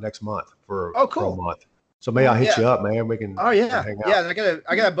next month for a month. So maybe I'll hit you up, man. We can. Oh yeah, hang out. Yeah.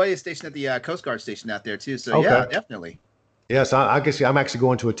 I got a buddy stationed at the Coast Guard station out there too. So yeah, definitely. Yeah, so I guess I'm actually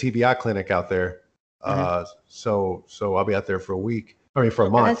going to a TBI clinic out there. So I'll be out there for a week. I mean, for a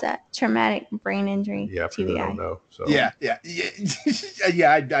month. That's that traumatic brain injury. Yeah, TBI. I don't know. So yeah.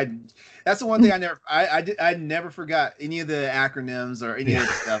 That's the one thing I never forgot any of the acronyms or any of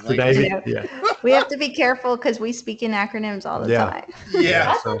the stuff. Like, yeah. We have to be careful because we speak in acronyms all the time. Yeah.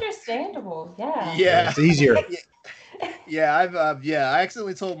 That's understandable. Yeah. Yeah. It's easier. Yeah, I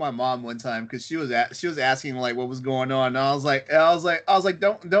accidentally told my mom one time because she was asking like what was going on, and I was like,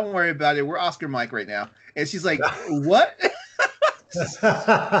 don't worry about it. We're Oscar Mike right now, and she's like, what?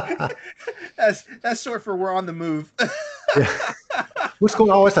 That's short for we're on the move. Yeah. What's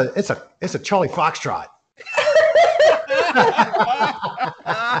going on? It's a Charlie Foxtrot.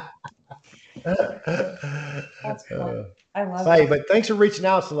 That's fun. I love Hey, it. but thanks for reaching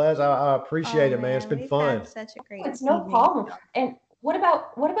out, Celeste. I appreciate it, man. It's been we've fun. had such a great It's no evening. problem. And what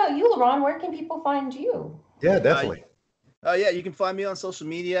about you, LeRon? Where can people find you? Yeah, definitely. Yeah, you can find me on social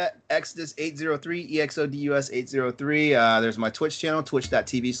media, Exodus803, EXODUS803. There's my Twitch channel,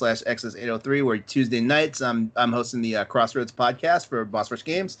 twitch.tv/Exodus803, where Tuesday nights I'm hosting the Crossroads podcast for Boss Rush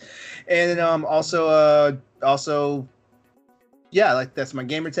Games. And also, yeah, like that's my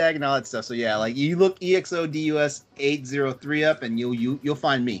gamer tag and all that stuff. So yeah, like you look EXODUS803 up and you'll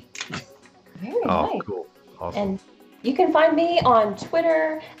find me. Very Oh, nice. cool. Awesome. And you can find me on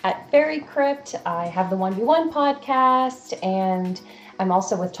Twitter at Fairy Crypt. I have the 1v1 podcast, and I'm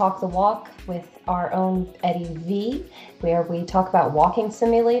also with Talk the Walk with our own Eddie V, where we talk about walking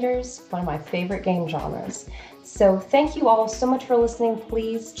simulators, one of my favorite game genres. So thank you all so much for listening.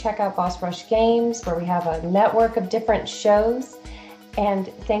 Please check out Boss Rush Games, where we have a network of different shows. And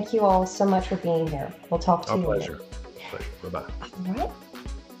thank you all so much for being here. We'll talk to Our you pleasure. later. Bye-bye. All right.